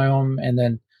microbiome and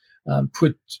then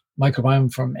put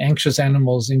microbiome from anxious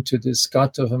animals into this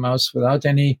gut of a mouse without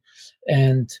any.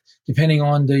 And depending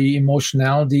on the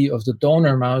emotionality of the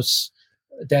donor mouse,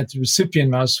 that recipient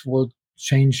mouse will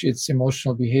change its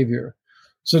emotional behavior.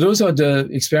 So those are the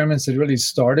experiments that really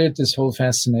started this whole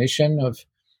fascination of,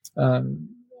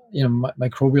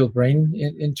 microbial brain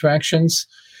interactions.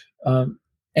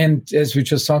 And as we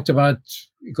just talked about,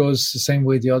 it goes the same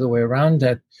way the other way around,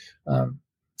 that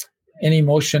any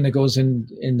emotion that goes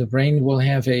in the brain will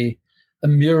have a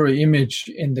mirror image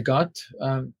in the gut.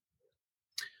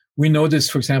 We know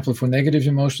this, for example, for negative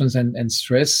emotions and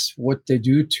stress, what they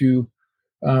do to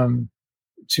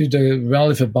the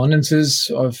relative abundances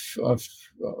of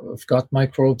gut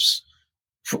microbes.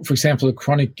 For example,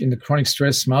 in the chronic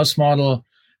stress mouse model,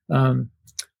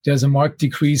 there's a marked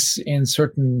decrease in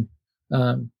certain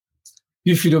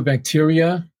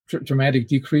bifidobacteria, dramatic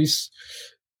decrease.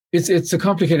 It's a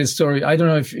complicated story. I don't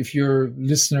know if your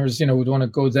listeners, would want to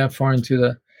go that far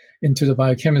into the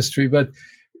biochemistry, but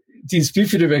these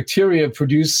bifidobacteria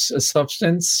produce a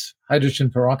substance,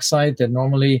 hydrogen peroxide, that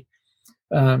normally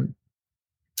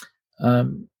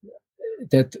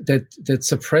that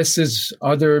suppresses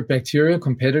other bacteria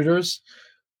competitors,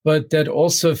 but that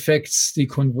also affects the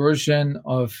conversion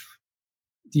of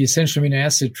the essential amino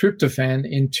acid tryptophan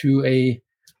into a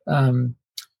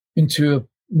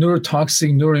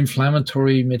neurotoxic,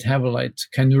 neuroinflammatory metabolite,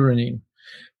 kynurenine.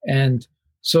 And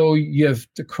so you have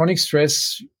the chronic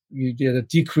stress, you get a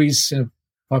decrease in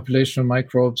population of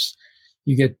microbes,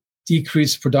 you get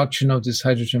decreased production of this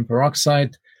hydrogen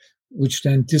peroxide, which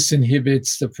then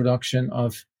disinhibits the production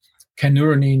of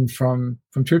kynurenine from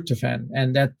tryptophan.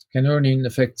 And that kynurenine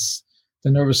affects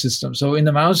the nervous system. So in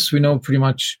the mouse, we know pretty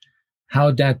much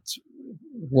how that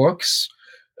works.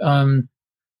 And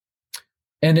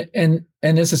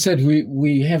as I said,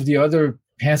 we have the other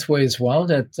pathway as well,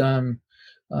 that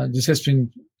this has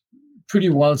been pretty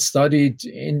well studied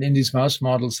in these mouse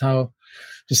models, how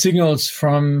the signals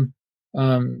from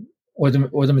or the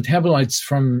metabolites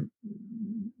from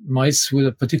mice with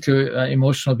a particular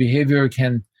emotional behavior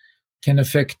can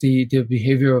affect the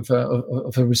behavior of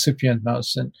a recipient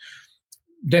mouse. And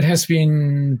that has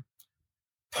been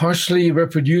partially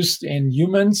reproduced in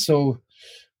humans. So,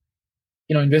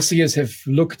 investigators have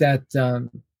looked at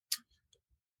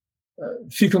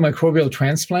fecal microbial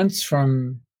transplants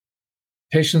from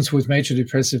patients with major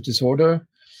depressive disorder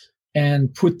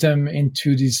and put them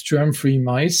into these germ-free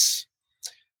mice.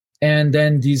 And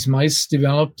then these mice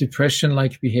develop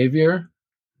depression-like behavior.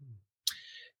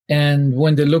 And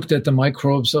when they looked at the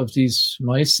microbes of these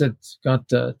mice that got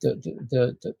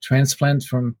the transplant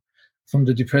from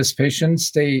the depressed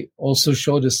patients, they also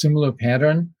showed a similar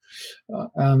pattern.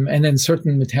 And then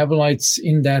certain metabolites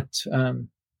in that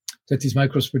these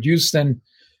microbes produce then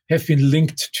have been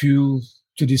linked to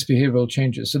these behavioral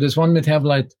changes. So there's one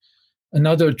metabolite,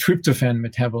 another tryptophan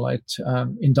metabolite,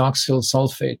 indoxyl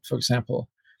sulfate, for example,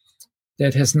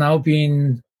 that has now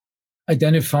been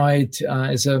identified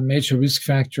as a major risk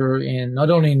factor in not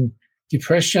only in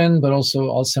depression, but also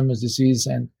Alzheimer's disease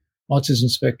and autism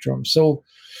spectrum. So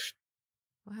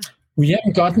we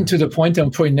haven't gotten to the point, and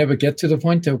we'll probably never get to the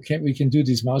point that we can do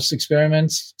these mouse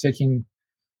experiments, doing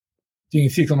a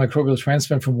fecal microbial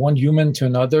transplant from one human to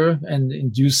another and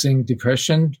inducing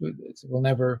depression. It will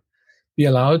never be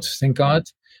allowed, thank God.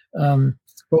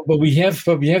 But we have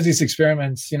these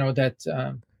experiments,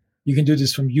 that you can do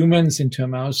this from humans into a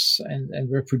mouse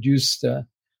and reproduce the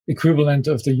equivalent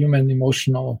of the human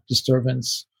emotional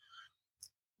disturbance.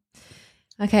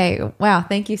 Okay. Wow.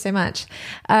 Thank you so much.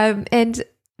 And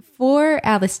for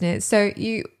our listeners, so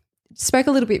you spoke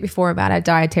a little bit before about our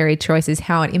dietary choices,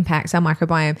 how it impacts our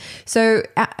microbiome. So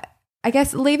I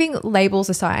guess leaving labels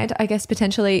aside, I guess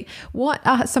potentially what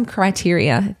are some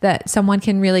criteria that someone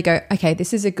can really go, okay,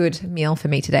 this is a good meal for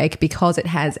me today because it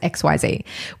has XYZ.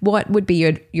 What would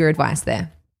be your advice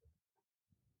there?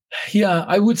 Yeah,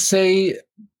 I would say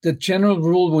the general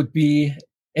rule would be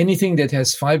anything that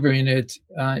has fiber in it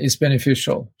is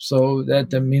beneficial. So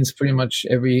that means pretty much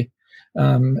every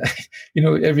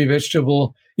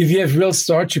vegetable. If you have real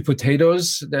starchy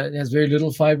potatoes that has very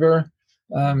little fiber,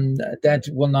 that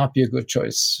will not be a good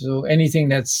choice. So anything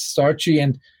that's starchy,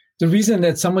 and the reason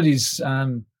that some of these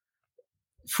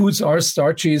foods are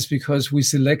starchy is because we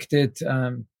selected,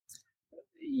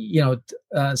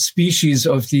 species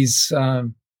of these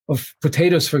of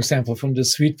potatoes, for example, from the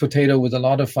sweet potato with a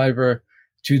lot of fiber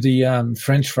to the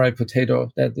French fry potato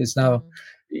that is now,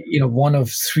 one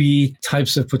of 3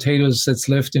 types of potatoes that's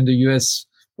left in the U.S.,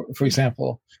 for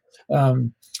example.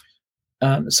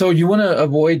 So you want to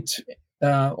avoid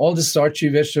all the starchy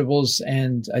vegetables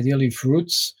and ideally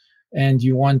fruits, and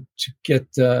you want to get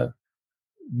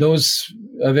those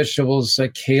vegetables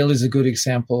like kale is a good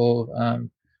example.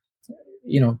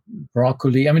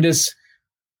 Broccoli. I mean, there's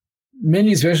many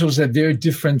of these vegetables have very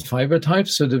different fiber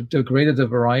types, so the greater the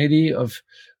variety of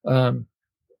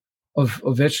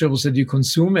vegetables that you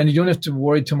consume, and you don't have to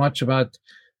worry too much about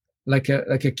like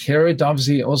a carrot.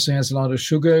 Obviously, also has a lot of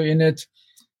sugar in it.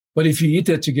 But if you eat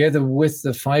that together with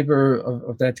the fiber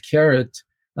of that carrot,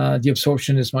 the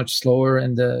absorption is much slower,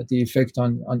 and the effect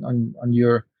on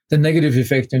the negative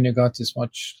effect on your gut is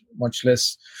much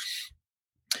less.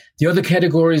 The other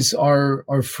categories are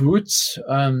fruits.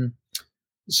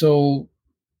 So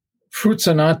fruits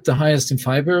are not the highest in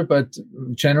fiber, but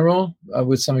in general,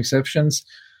 with some exceptions,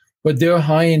 but they're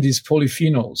high in these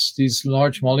polyphenols, these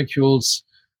large molecules,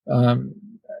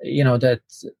 that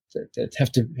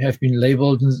have been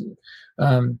labeled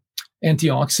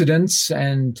antioxidants,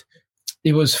 and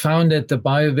it was found that the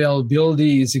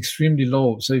bioavailability is extremely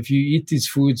low. So if you eat these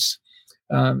foods,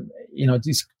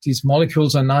 these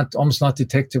molecules are almost not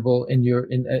detectable in your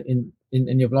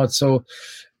blood. So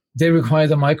they require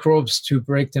the microbes to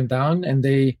break them down, and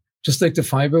they, just like the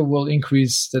fiber, will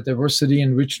increase the diversity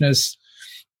and richness,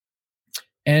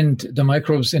 and the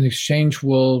microbes in exchange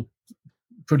will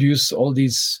produce all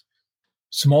these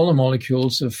smaller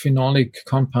molecules of phenolic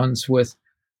compounds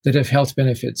that have health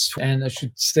benefits. And I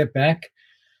should step back.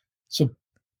 So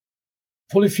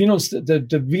polyphenols,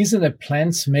 the reason that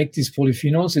plants make these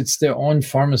polyphenols, it's their own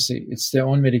pharmacy, it's their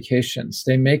own medications.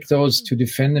 They make those to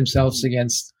defend themselves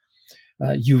against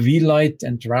UV light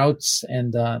and droughts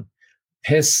and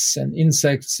pests and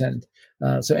insects. And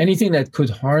so anything that could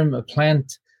harm a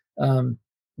plant,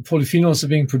 polyphenols are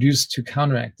being produced to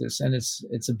counteract this. And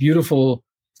it's a beautiful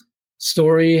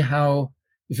story how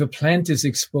if a plant is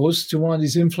exposed to one of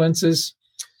these influences,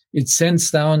 it sends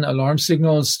down alarm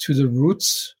signals to its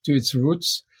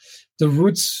roots. The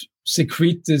roots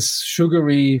secrete this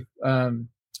sugary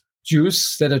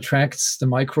juice that attracts the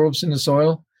microbes in the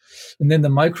soil. And then the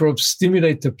microbes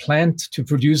stimulate the plant to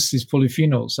produce these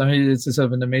polyphenols. I mean, it's sort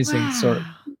of an amazing story.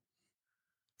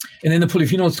 And then the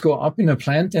polyphenols go up in a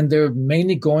plant, and they're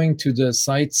mainly going to the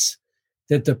sites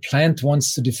that the plant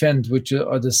wants to defend, which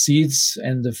are the seeds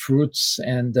and the fruits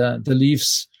and the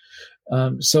leaves.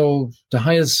 So the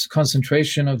highest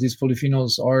concentration of these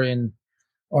polyphenols are in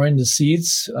the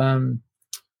seeds.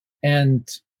 And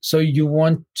so you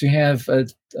want to have a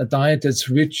diet that's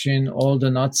rich in all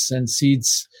the nuts and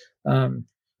seeds,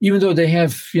 even though they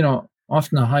have,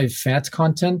 often a high fat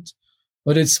content.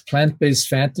 but it's plant-based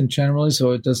fat in general,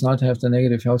 so it does not have the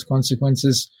negative health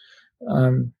consequences.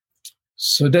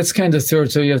 So that's kind of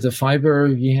third. So you have the fiber,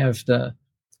 you have the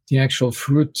actual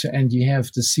fruit, and you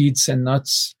have the seeds and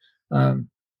nuts. And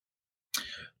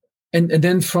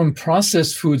then from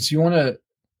processed foods, you want to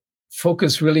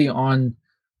focus really on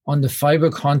the fiber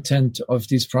content of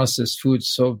these processed foods.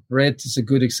 So bread is a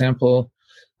good example.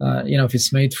 If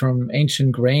it's made from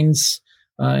ancient grains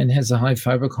and has a high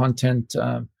fiber content,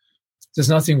 there's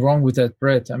nothing wrong with that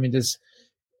bread. I mean,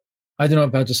 I don't know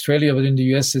about Australia, but in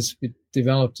the US, it's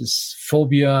developed this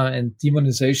phobia and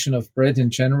demonization of bread in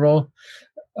general.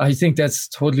 I think that's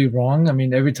totally wrong. I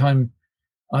mean, every time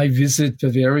I visit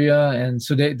Bavaria, and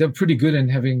so they're pretty good in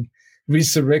having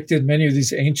resurrected many of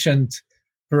these ancient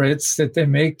breads that they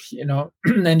make,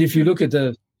 and if you look at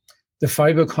the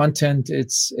fiber content,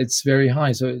 it's very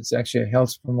high. So it's actually a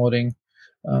health promoting.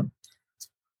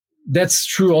 That's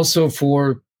true also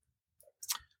for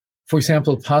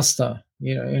example, pasta.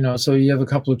 So you have a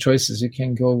couple of choices. You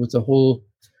can go with the whole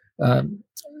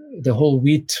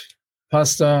wheat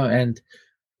pasta, and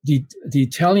the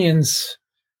Italians.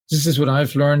 This is what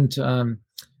I've learned. So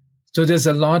there's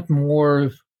a lot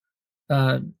more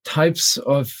types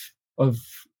of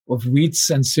wheats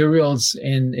and cereals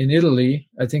in Italy.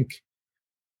 I think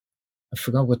I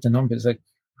forgot what the number is. Like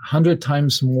 100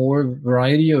 times more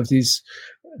variety of these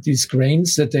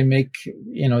grains that they make,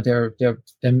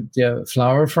 their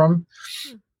flour from.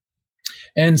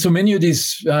 And so many of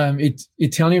these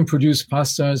Italian produced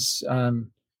pastas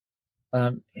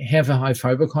have a high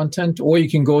fiber content, or you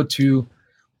can go to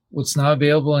what's now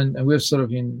available, and we've sort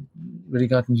of really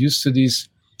gotten used to these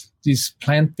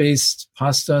plant-based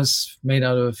pastas made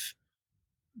out of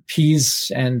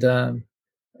peas and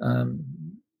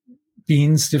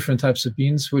beans, different types of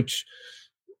beans, which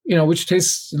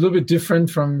tastes a little bit different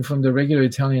from the regular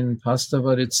Italian pasta,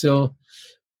 but it's still.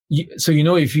 So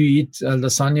if you eat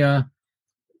lasagna,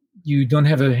 you don't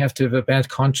have to have a bad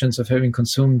conscience of having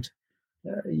consumed,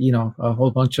 a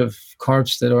whole bunch of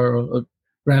carbs that are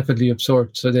rapidly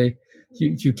absorbed. So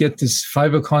you get this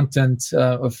fiber content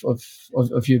of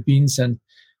your beans and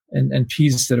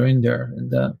peas that are in there.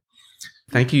 And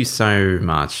thank you so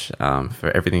much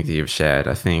for everything that you've shared.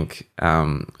 I think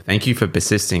thank you for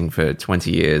persisting for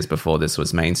 20 years before this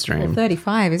was mainstream. Well,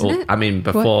 35, isn't it? I mean,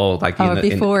 before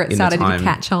before it started to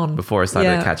catch on. Before it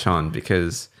started to catch on,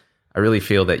 because I really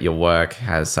feel that your work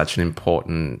has such an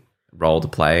important role to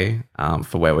play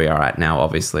for where we are at now,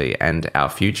 obviously, and our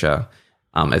future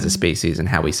as a species and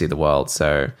how we see the world.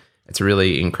 So it's a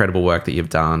really incredible work that you've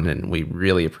done, and we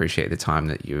really appreciate the time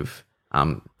that you've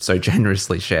so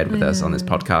generously shared with us on this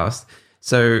podcast.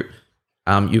 So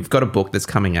you've got a book that's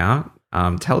coming out.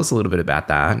 Tell us a little bit about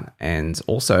that. And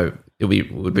also,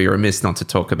 it would be remiss not to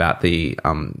talk about the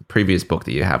previous book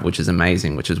that you have, which is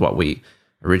amazing, which is what we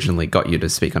originally got you to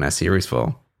speak on our series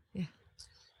for.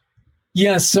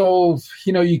 Yeah, so,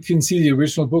 you can see the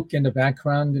original book in the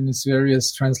background in its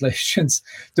various translations.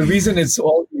 The reason it's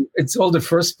all the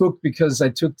first book, because I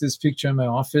took this picture in my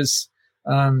office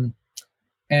and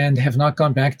have not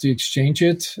gone back to exchange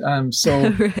it.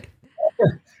 Right.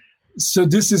 So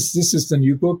this is the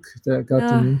new book, the Gut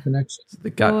Immune Connection. The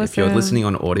gut. Awesome. If you're listening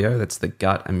on audio, that's the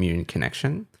Gut Immune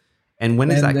Connection. And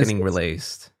when is that getting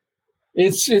released?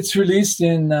 It's released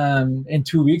in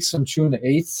 2 weeks on June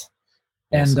 8th.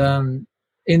 Awesome.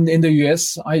 And in the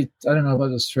US, I don't know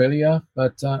about Australia,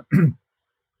 but so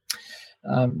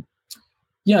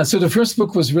the first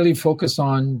book was really focused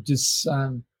on this.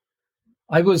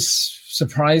 I was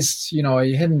surprised,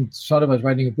 I hadn't thought about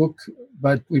writing a book,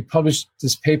 but we published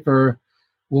this paper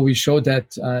where we showed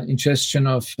that ingestion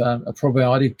of a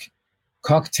probiotic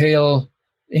cocktail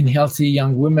in healthy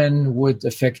young women would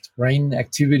affect brain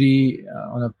activity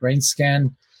on a brain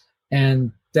scan.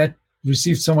 And that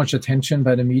received so much attention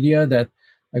by the media that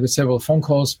I got several phone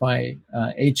calls by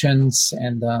agents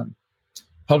and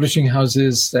publishing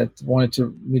houses that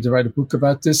wanted me to write a book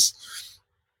about this,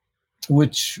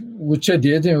 which I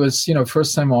did. It was,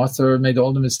 first-time author, made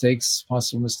all the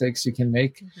possible mistakes you can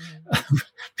make. Mm-hmm.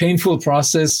 Painful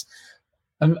process.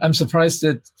 I'm surprised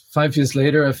that 5 years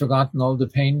later I've forgotten all the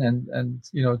pain and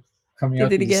coming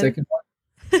out with the second one.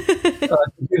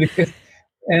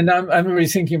 And I'm really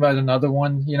thinking about another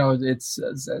one. It's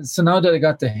so now that I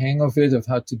got the hang of it, of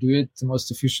how to do it the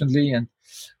most efficiently,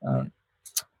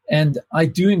 and I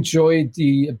do enjoy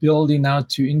the ability now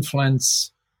to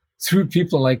influence through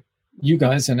people like you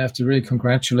guys, and I have to really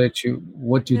congratulate you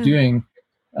what you're doing.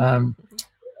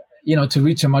 To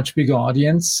reach a much bigger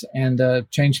audience and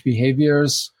change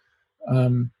behaviors.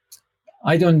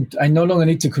 I no longer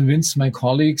need to convince my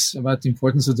colleagues about the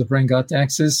importance of the brain-gut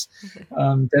axis.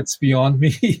 That's beyond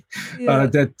me,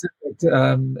 that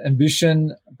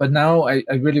ambition. But now I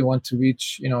really want to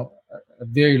reach, a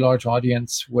very large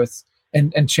audience with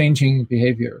and changing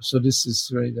behavior. So this is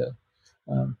really the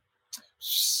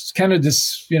kind of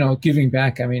this, giving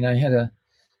back. I mean,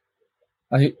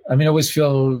 I always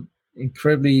feel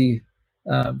incredibly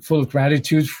full of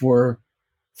gratitude for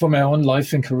my own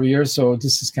life and career. So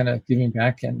this is kind of giving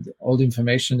back, and all the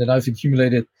information that I've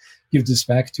accumulated, give this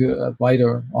back to a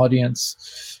wider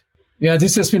audience. Yeah,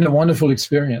 this has been a wonderful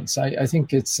experience. I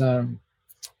think it's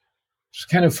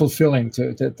kind of fulfilling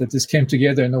that this came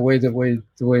together in the way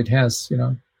it has,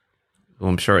 Well,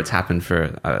 I'm sure it's happened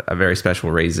for a very special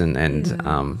reason.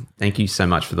 And thank you so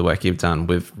much for the work you've done.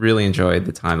 We've really enjoyed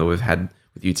the time that we've had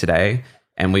with you today.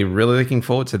 And we're really looking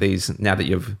forward to these now that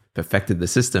you've perfected the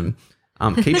system.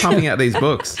 Keep pumping out these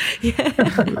books.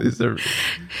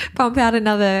 Pump out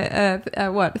another,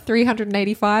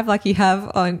 385 like you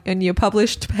have in your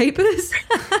published papers.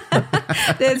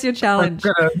 There's your challenge.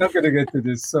 I'm not going to get to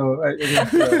this. So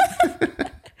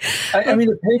I mean,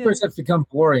 the papers have become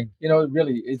boring.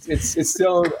 Really, it's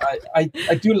still. I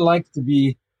do like to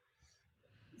be.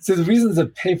 So the reasons the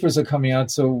papers are coming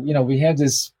out. So we have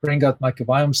this Brain Gut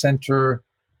Microbiome Center.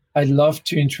 I love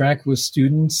to interact with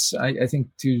students. I think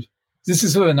this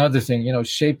is sort of another thing.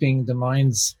 Shaping the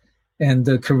minds and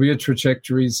the career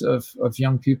trajectories of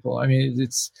young people. I mean,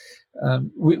 it's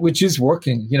which is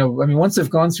working. Once they've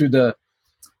gone through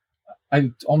I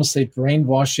almost say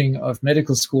brainwashing of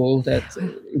medical school that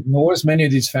ignores many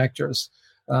of these factors.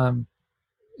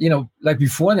 Like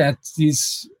before that,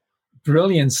 these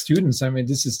brilliant students, I mean,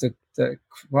 this is the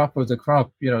crop of the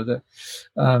crop,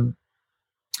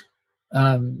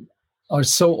 are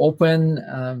so open.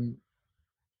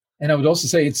 And I would also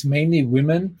say it's mainly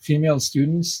female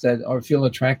students that feel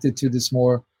attracted to this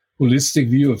more holistic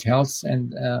view of health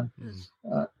and,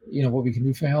 what we can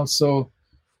do for health. So,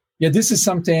 yeah, this is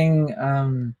something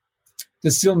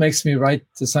that still makes me write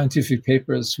the scientific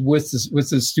papers with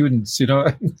the students,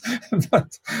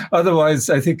 but otherwise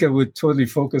I think I would totally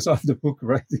focus on the book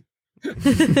writing.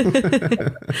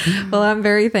 Well, I'm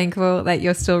very thankful that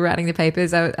you're still writing the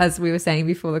papers. As we were saying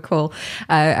before the call,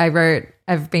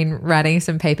 I've been writing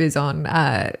some papers on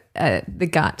the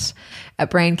gut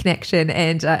brain connection,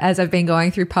 and as I've been going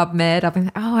through PubMed, I've been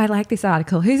like, I like this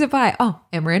article. Who's it by? Oh,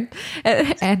 Emeran.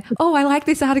 And I like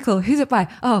this article. Who's it by?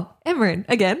 Oh, Emeran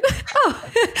again.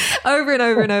 Over and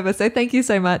over and over. So thank you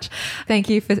so much. Thank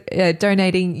you for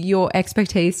donating your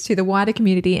expertise to the wider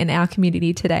community and our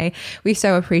community today. We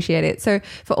so appreciate it. So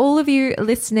for all of you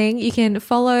listening, you can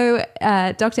follow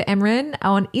Dr. Emeran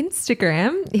on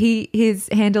Instagram. His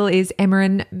handle is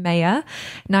Emeran Mayer.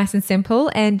 Nice and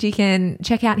simple. And you can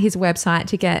check out his website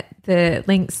to get the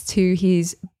links to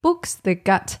his books, The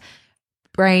Gut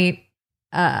Brain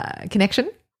Connection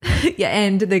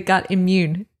and The Gut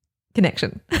Immune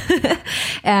Connection,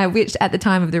 which at the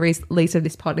time of the release of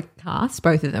this podcast,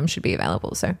 both of them should be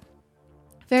available. So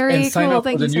very and sign cool. Up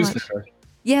Thank for you the so newsletter. much.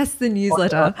 Yes, the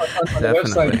newsletter. On the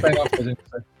website, sign up for the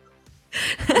newsletter.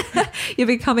 You're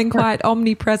becoming quite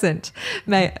omnipresent,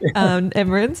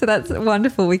 Emeran. So that's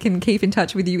wonderful. We can keep in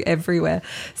touch with you everywhere.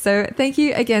 So thank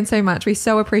you again so much. We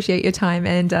so appreciate your time,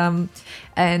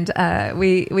 and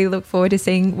we look forward to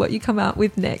seeing what you come out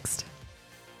with next.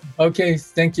 Okay,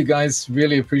 thank you guys.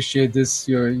 Really appreciate this.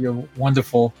 You're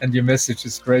wonderful, and your message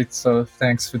is great. So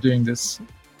thanks for doing this.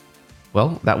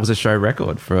 Well, that was a show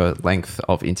record for a length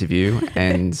of interview,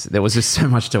 and there was just so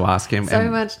much to ask him. So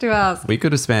much to ask. We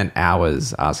could have spent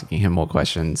hours asking him more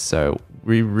questions. So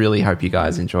we really hope you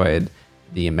guys enjoyed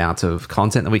the amount of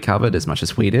content that we covered as much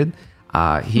as we did.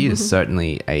 He is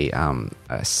certainly a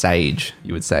sage,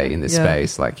 you would say, in this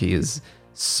space. Like, he is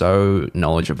so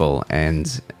knowledgeable,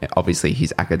 and obviously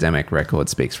his academic record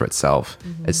speaks for itself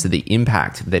as to the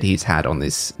impact that he's had on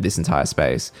this entire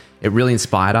space. It really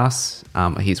inspired us.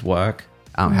 His work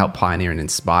helped pioneer and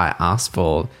inspire us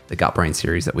for the Gut Brain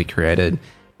series that we created,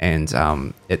 and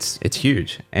it's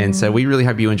huge. And so we really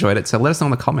hope you enjoyed it. So let us know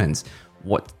in the comments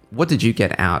what did you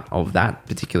get out of that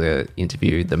particular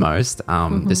interview the most.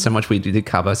 There's so much we did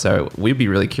cover, so we'd be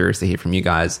really curious to hear from you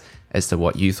guys as to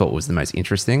what you thought was the most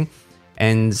interesting.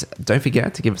 And don't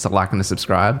forget to give us a like and a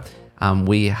subscribe.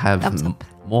 We have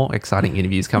more exciting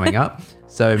interviews coming up.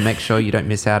 So make sure you don't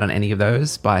miss out on any of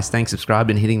those by staying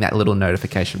subscribed and hitting that little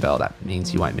notification bell. That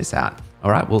means you won't miss out. All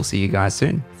right, we'll see you guys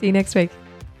soon. See you next week.